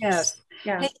 yes.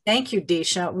 Yeah. Hey, thank you,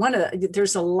 Deisha.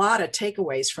 There's a lot of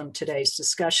takeaways from today's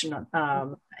discussion,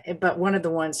 but one of the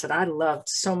ones that I loved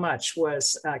so much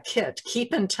was KIT,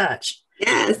 keep in touch.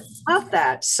 Yes. Love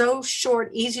that. So short,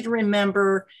 easy to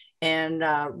remember, and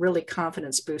really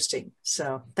confidence boosting.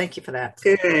 So thank you for that.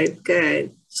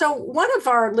 Good. So one of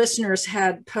our listeners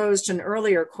had posed an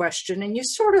earlier question and you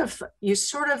sort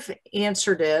of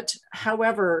answered it.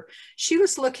 However, she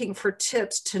was looking for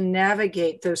tips to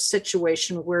navigate those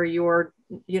situations where your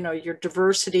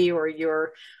diversity or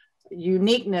your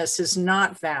uniqueness is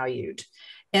not valued.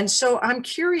 And so I'm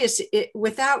curious,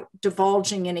 without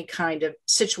divulging any kind of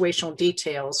situational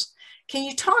details, can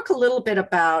you talk a little bit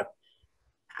about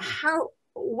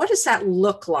what does that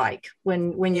look like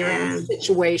when you're in a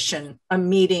situation, a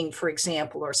meeting, for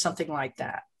example, or something like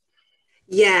that?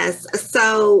 Yes.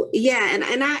 So yeah,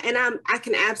 I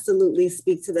can absolutely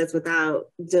speak to this without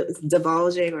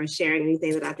divulging or sharing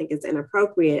anything that I think is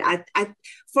inappropriate.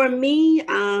 For me,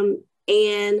 and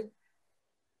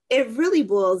it really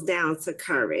boils down to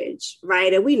courage,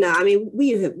 right? And we know, I mean,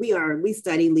 we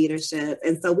study leadership,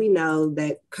 and so we know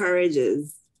that courage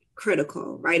is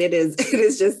critical, right? It is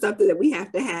just something that we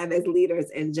have to have as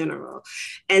leaders in general.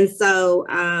 And so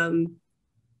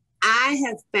I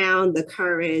have found the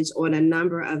courage on a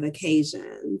number of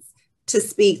occasions to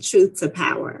speak truth to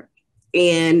power,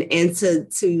 and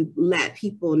to let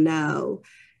people know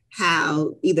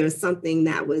how either something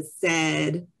that was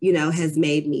said, has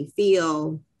made me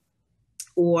feel,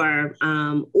 or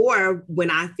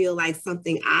when I feel like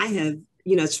something I have,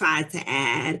 tried to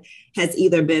add has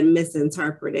either been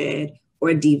misinterpreted or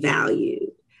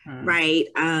devalued, right?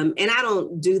 And I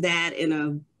don't do that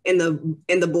in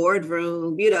the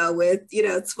boardroom, with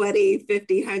 20,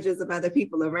 50, hundreds of other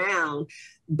people around.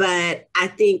 But I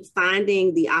think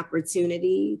finding the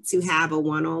opportunity to have a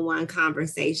one-on-one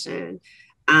conversation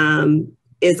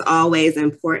is always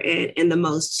important. In the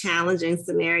most challenging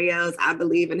scenarios, I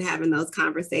believe in having those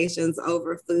conversations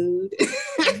over food,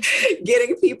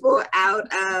 getting people out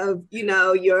of,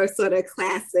 your sort of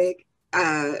classic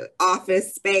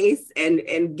office space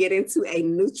and get into a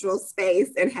neutral space,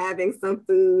 and having some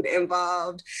food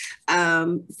involved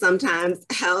sometimes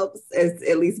helps. It's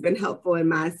at least been helpful in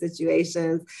my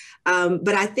situations.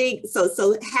 But I think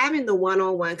so having the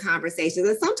one-on-one conversations,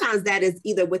 and sometimes that is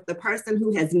either with the person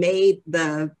who has made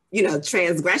the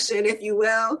transgression, if you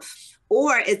will,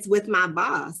 or it's with my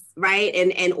boss, right?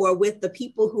 And or with the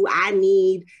people who I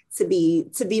need to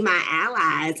be my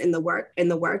allies in the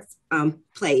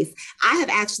workplace. I have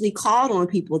actually called on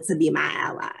people to be my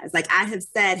allies. Like, I have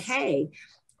said, hey,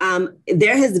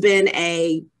 there has been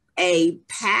a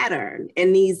pattern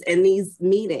in these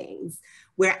meetings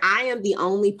where I am the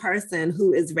only person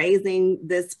who is raising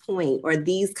this point or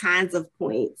these kinds of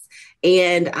points,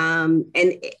 and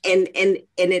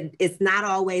it's not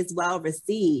always well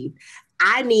received.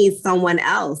 I need someone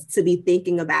else to be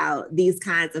thinking about these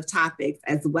kinds of topics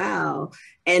as well,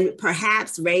 and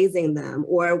perhaps raising them.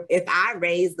 Or if I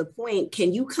raise the point,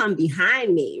 can you come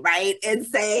behind me, right? And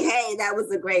say, hey, that was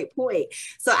a great point.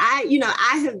 So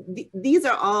these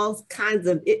are all kinds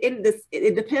of,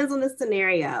 it depends on the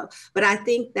scenario. But I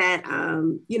think that,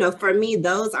 for me,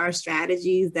 those are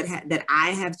strategies that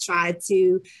I have tried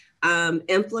to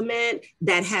implement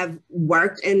that have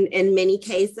worked in many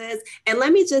cases. And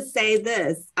let me just say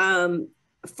this,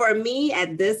 for me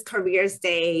at this career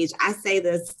stage, I say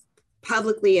this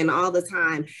publicly and all the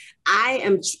time,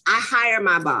 I hire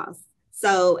my boss.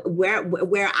 So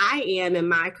where I am in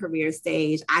my career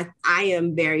stage, I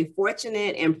am very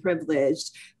fortunate and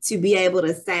privileged to be able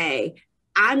to say,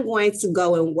 I'm going to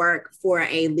go and work for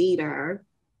a leader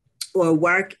or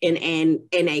work in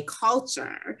a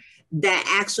culture that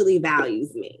actually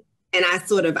values me. And I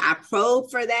probe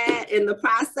for that in the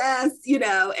process,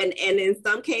 and in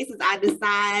some cases I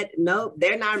decide, nope,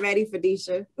 they're not ready for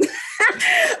Deisha.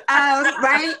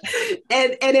 Right.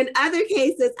 And in other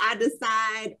cases, I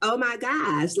decide, oh my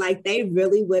gosh, like they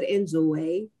really would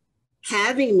enjoy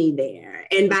having me there.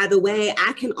 And by the way,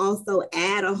 I can also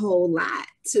add a whole lot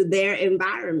to their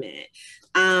environment.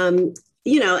 And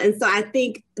so I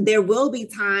think there will be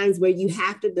times where you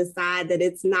have to decide that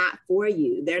it's not for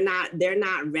you. They're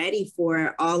not ready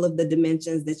for all of the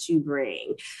dimensions that you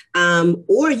bring. And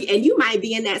you might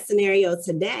be in that scenario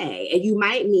today, and you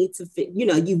might need to,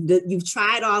 you've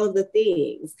tried all of the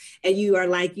things, and you are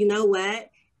like, you know what?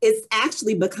 It's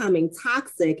actually becoming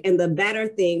toxic. And the better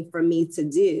thing for me to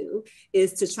do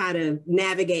is to try to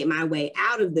navigate my way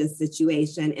out of this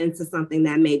situation into something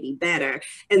that may be better.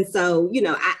 And so,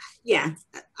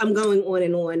 I'm going on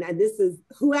and on. This is,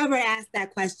 whoever asked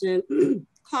that question,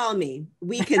 call me.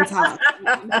 We can talk.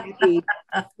 I'm happy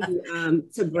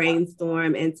to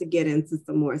brainstorm and to get into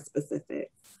some more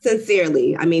specifics.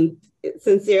 Sincerely,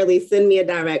 send me a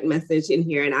direct message in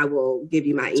here and I will give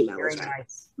you my email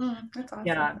address. Nice. That's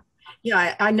awesome.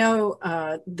 Yeah. I know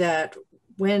that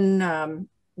when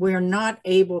we're not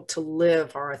able to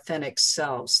live our authentic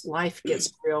selves, life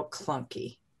gets real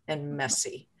clunky and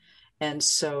messy. And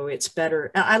so it's better.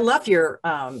 I love your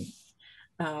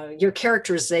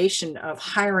characterization of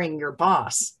hiring your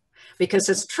boss, because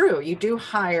it's true. You do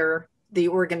hire the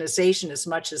organization as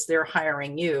much as they're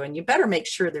hiring you, and you better make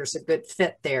sure there's a good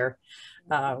fit there,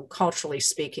 culturally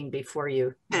speaking, before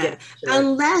you get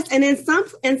and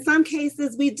in some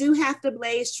cases we do have to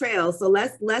blaze trails. So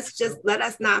let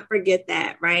us not forget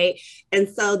that, right? And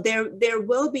so there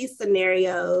will be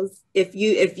scenarios, if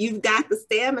you've got the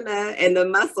stamina and the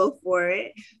muscle for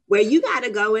it, where you got to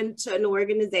go into an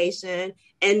organization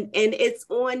and it's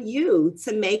on you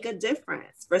to make a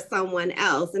difference for someone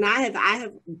else. And I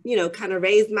have, you know, kind of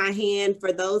raised my hand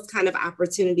for those kind of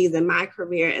opportunities in my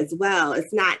career as well.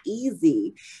 It's not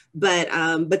easy, but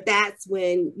that's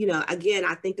when, you know, again,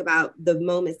 I think about the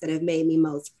moments that have made me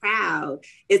most proud.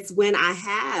 It's when I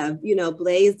have, you know,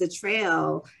 blazed the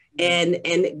trail and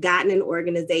gotten an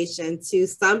organization to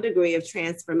some degree of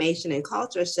transformation and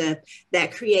culture shift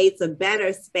that creates a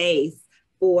better space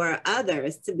for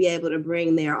others to be able to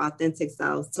bring their authentic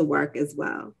selves to work as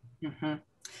well. Mm-hmm.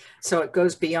 So it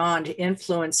goes beyond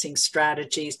influencing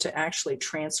strategies to actually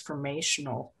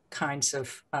transformational kinds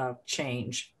of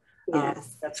change.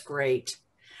 Yes. That's great.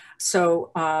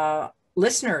 So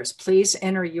listeners, please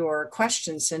enter your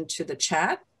questions into the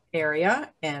chat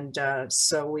area. And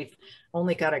so we've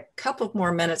only got a couple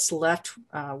more minutes left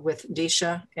with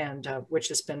Deisha, and which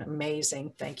has been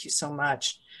amazing. Thank you so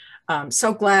much.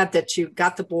 So glad that you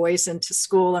got the boys into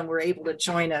school and were able to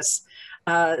join us.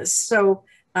 So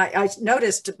I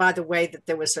noticed, by the way, that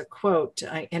there was a quote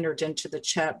I entered into the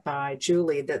chat by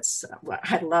Julie that's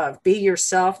I love. Be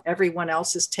yourself, everyone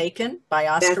else is taken, by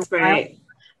Oscar That's right.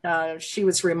 Wilde. She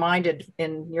was reminded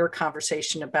in your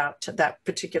conversation about that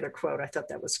particular quote. I thought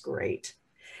that was great.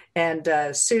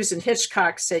 And Susan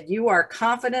Hitchcock said, "You are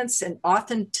confidence and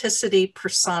authenticity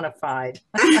personified."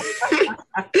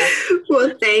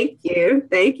 Well, thank you.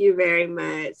 Thank you very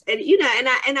much. And, you know,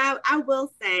 and I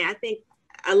will say, I think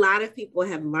a lot of people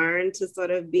have learned to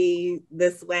sort of be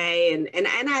this way. And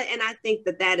I think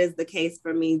that is the case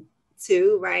for me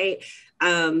too, right?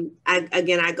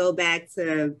 I go back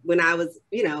to when I was,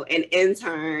 you know, an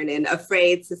intern and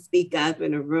afraid to speak up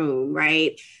in a room,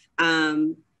 right?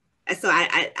 So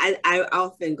I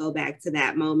often go back to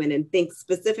that moment and think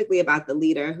specifically about the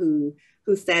leader who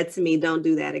said to me, "Don't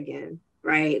do that again,"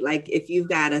 right? Like, if you've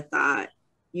got a thought,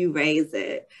 you raise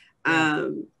it. Yeah.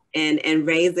 And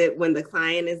raise it when the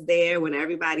client is there, when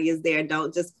everybody is there.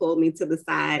 Don't just pull me to the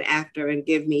side after and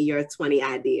give me your 20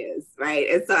 ideas, right?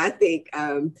 And so I think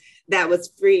that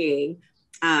was freeing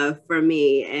for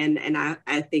me. And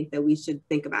I think that we should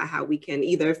think about how we can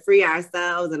either free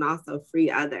ourselves and also free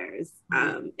others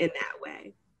in that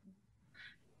way.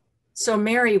 So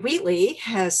Mary Wheatley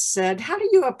has said, how do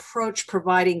you approach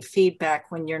providing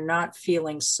feedback when you're not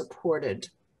feeling supported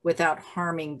without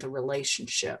harming the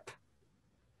relationship?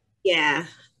 Yeah,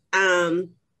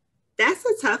 that's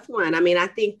a tough one. I mean, I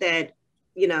think that,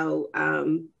 you know,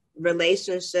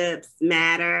 relationships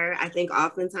matter. I think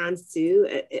oftentimes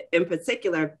too, in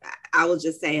particular, I will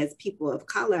just say as people of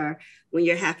color, when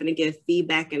you're having to give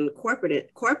feedback in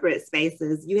corporate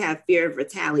spaces, you have fear of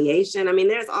retaliation. I mean,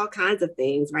 there's all kinds of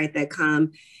things, right, that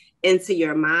come into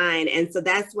your mind. And so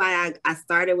that's why I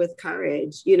started with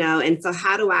courage, you know. And so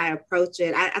how do I approach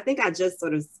it? I think I just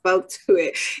sort of spoke to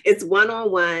it. It's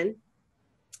one-on-one.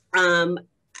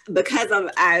 Because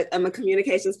I'm a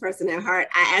communications person at heart,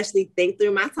 I actually think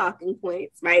through my talking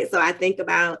points, right? So I think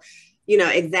about, you know,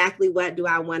 exactly what do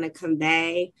I want to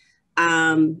convey.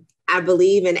 I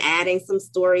believe in adding some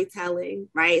storytelling,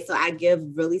 right? So I give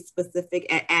really specific,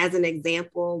 as an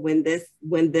example, when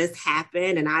this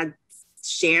happened, and I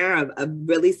share a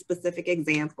really specific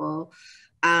example.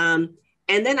 And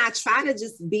then I try to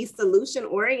just be solution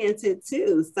oriented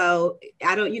too. So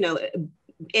I don't, you know,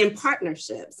 in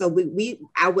partnership. So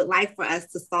I would like for us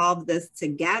to solve this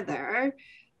together.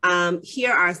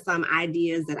 Here are some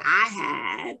ideas that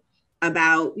I had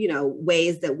about, you know,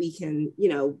 ways that we can, you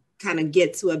know, kind of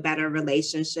get to a better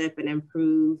relationship and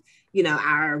improve, you know,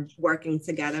 our working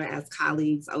together as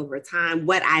colleagues over time.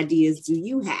 What ideas do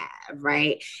you have,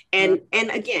 right? And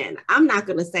again, I'm not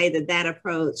going to say that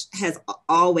approach has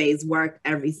always worked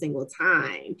every single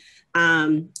time,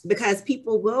 because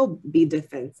people will be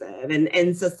defensive,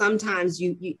 and so sometimes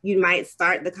you might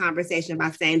start the conversation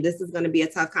by saying, "This is going to be a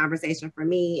tough conversation for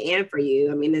me and for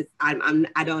you. I mean,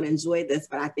 I don't enjoy this,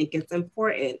 but I think it's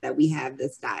important that we have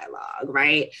this dialogue,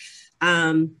 right?"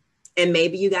 And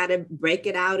maybe you got to break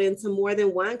it out into more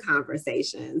than one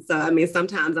conversation. So, I mean,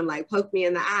 sometimes I'm like, poke me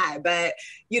in the eye, but,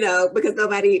 you know, because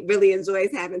nobody really enjoys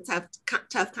having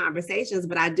tough conversations.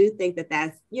 But I do think that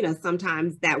that's, you know,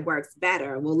 sometimes that works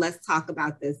better. Well, let's talk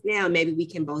about this now. Maybe we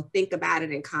can both think about it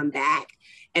and come back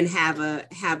and have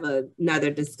another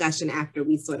discussion after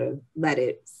we sort of let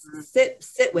it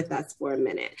sit with us for a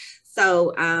minute.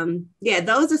 So yeah,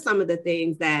 those are some of the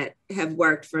things that have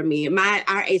worked for me.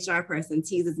 Our HR person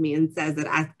teases me and says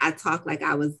that I talk like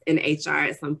I was in HR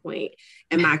at some point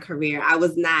in my career. I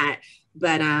was not,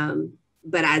 but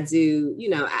I do, you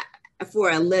know,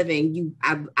 for a living,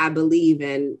 I believe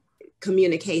in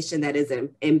communication that is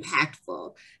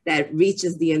impactful, that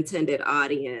reaches the intended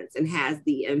audience and has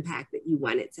the impact that you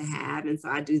want it to have. And so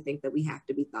I do think that we have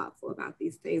to be thoughtful about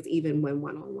these things, even when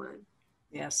one-on-one.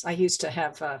 Yes, I used to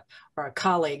have a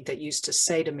colleague that used to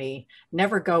say to me,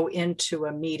 never go into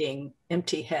a meeting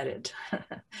empty-headed.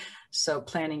 So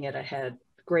planning it ahead,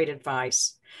 great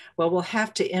advice. Well, we'll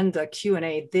have to end the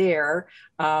Q&A there,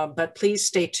 but please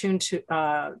stay tuned to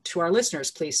our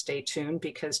listeners. Please stay tuned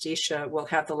because Deisha will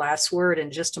have the last word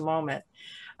in just a moment.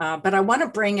 But I want to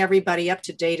bring everybody up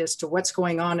to date as to what's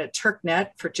going on at TurkNet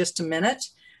for just a minute.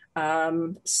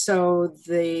 So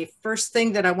the first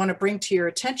thing that I want to bring to your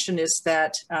attention is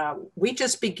that we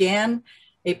just began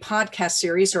a podcast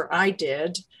series, or I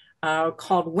did,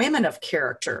 called Women of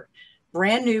Character.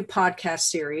 Brand new podcast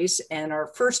series, and our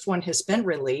first one has been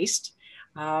released.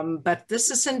 But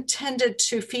this is intended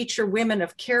to feature women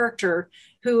of character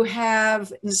who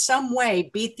have in some way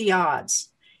beat the odds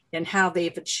in how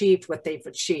they've achieved what they've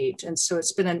achieved. And so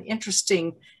it's been an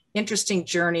interesting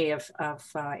journey of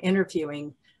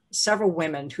interviewing several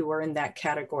women who are in that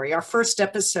category. Our first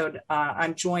episode,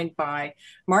 I'm joined by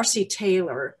Marcy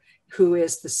Taylor, who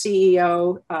is the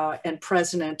CEO and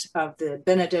president of the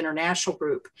Bennett International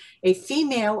Group, a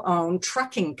female-owned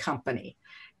trucking company.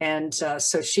 And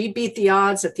so she beat the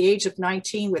odds at the age of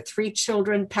 19 with 3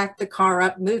 children, packed the car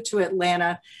up, moved to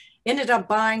Atlanta, ended up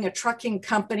buying a trucking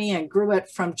company and grew it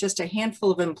from just a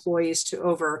handful of employees to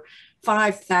over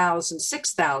 5,000,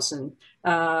 6,000,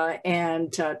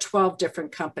 and 12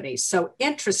 different companies. So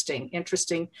interesting,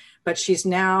 but she's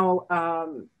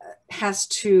now has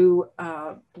to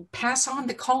pass on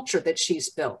the culture that she's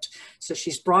built. So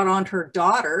she's brought on her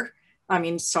granddaughter,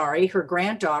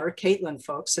 Caitlin,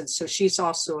 folks. And so she's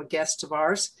also a guest of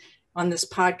ours on this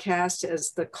podcast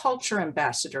as the culture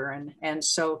ambassador. And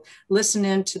so listen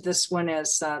into this one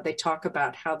as they talk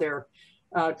about how they're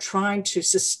trying to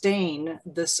sustain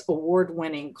this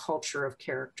award-winning culture of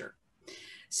character.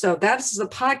 So that's the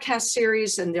podcast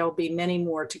series, and there'll be many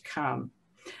more to come.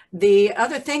 The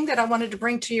other thing that I wanted to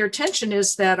bring to your attention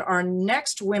is that our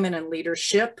next Women in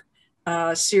Leadership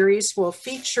series will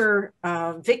feature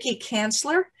Vicki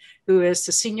Kanzler, who is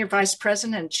the Senior Vice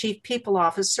President and Chief People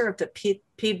Officer of the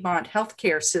Piedmont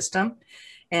Healthcare System.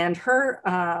 And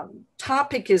her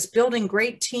topic is building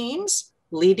great teams,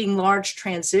 leading large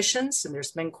transitions, and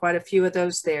there's been quite a few of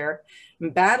those there,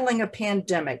 and battling a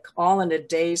pandemic, all in a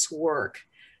day's work.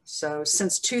 So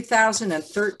since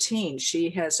 2013,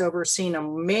 she has overseen a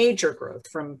major growth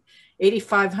from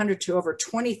 8,500 to over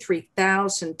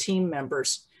 23,000 team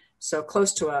members. So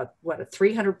close to a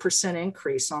 300%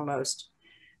 increase almost.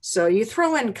 So you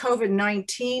throw in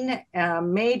COVID-19, a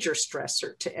major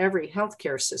stressor to every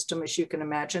healthcare system, as you can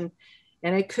imagine,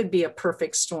 and it could be a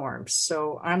perfect storm.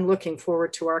 So I'm looking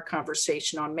forward to our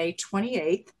conversation on May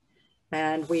 28th,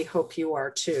 and we hope you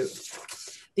are too.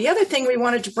 The other thing we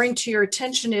wanted to bring to your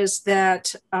attention is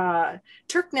that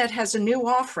TurkNet has a new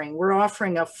offering. We're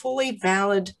offering a fully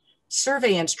valid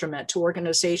survey instrument to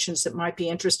organizations that might be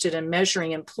interested in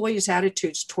measuring employees'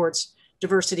 attitudes towards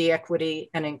diversity, equity,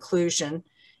 and inclusion.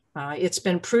 It's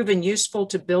been proven useful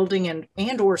to building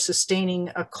and or sustaining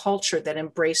a culture that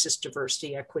embraces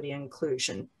diversity, equity, and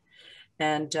inclusion.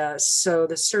 And so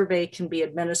the survey can be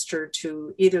administered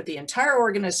to either the entire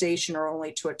organization or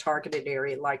only to a targeted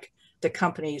area like the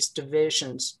company's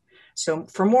divisions. So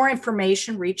for more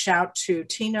information, reach out to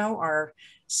Tino, our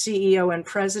CEO and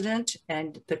president,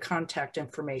 and the contact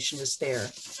information is there.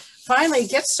 Finally,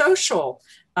 get social.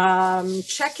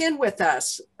 Check in with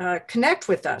us, connect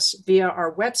with us via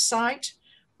our website,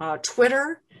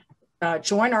 Twitter,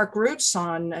 join our groups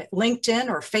on LinkedIn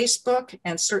or Facebook,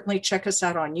 and certainly check us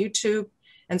out on YouTube.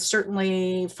 And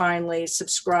certainly, finally,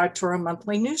 subscribe to our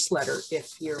monthly newsletter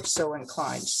if you're so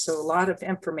inclined. So a lot of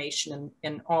information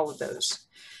in all of those.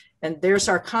 And there's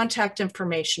our contact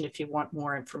information if you want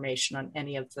more information on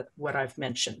any of what I've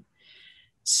mentioned.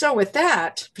 So with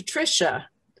that, Patricia,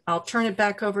 I'll turn it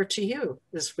back over to you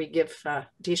as we give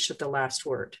Deisha the last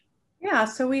word. Yeah,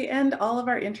 so we end all of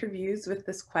our interviews with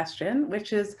this question,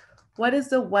 which is, what is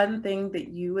the one thing that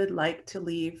you would like to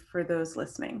leave for those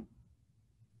listening?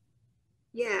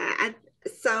 Yeah,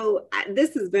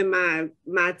 this has been my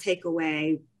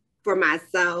takeaway for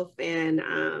myself and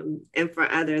for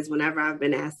others whenever I've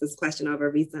been asked this question over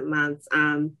recent months.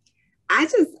 I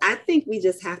think we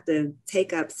just have to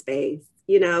take up space.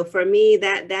 You know, for me,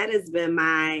 that has been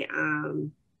my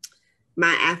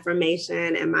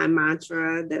affirmation and my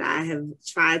mantra that I have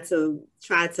tried to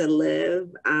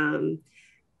live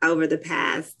over the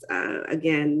past,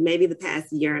 again, maybe the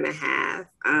past year and a half.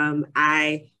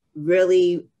 I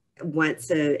really want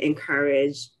to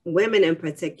encourage women in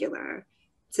particular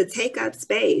to take up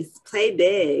space, play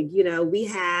big. You know, we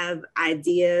have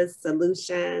ideas,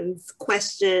 solutions,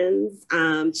 questions,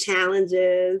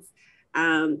 challenges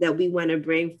that we want to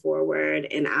bring forward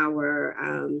in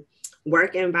our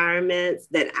work environments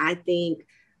that I think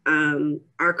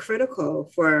are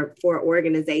critical for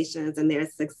organizations and their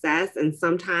success. And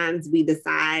sometimes we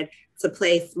decide to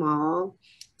play small.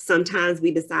 Sometimes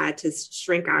we decide to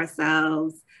shrink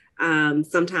ourselves.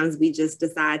 Sometimes we just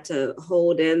decide to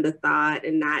hold in the thought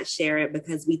and not share it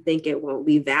because we think it won't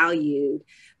be valued.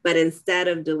 But instead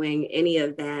of doing any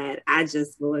of that, I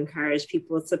just will encourage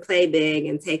people to play big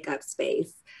and take up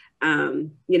space.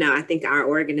 You know, I think our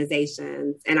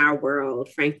organizations and our world,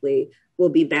 frankly, will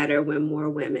be better when more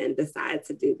women decide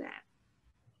to do that.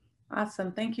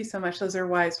 Awesome. Thank you so much. Those are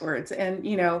wise words. And,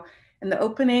 you know, in the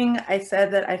opening, I said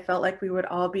that I felt like we would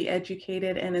all be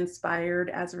educated and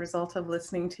inspired as a result of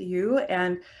listening to you.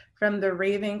 And from the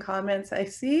raving comments I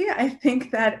see, I think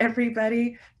that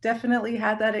everybody definitely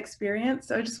had that experience.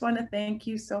 So I just want to thank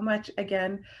you so much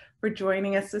again for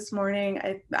joining us this morning.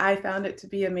 I found it to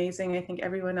be amazing. I think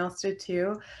everyone else did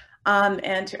too.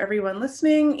 And to everyone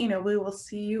listening, you know, we will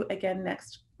see you again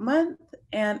next month.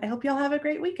 And I hope you all have a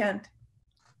great weekend.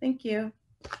 Thank you.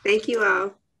 Thank you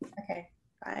all. Okay,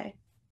 bye.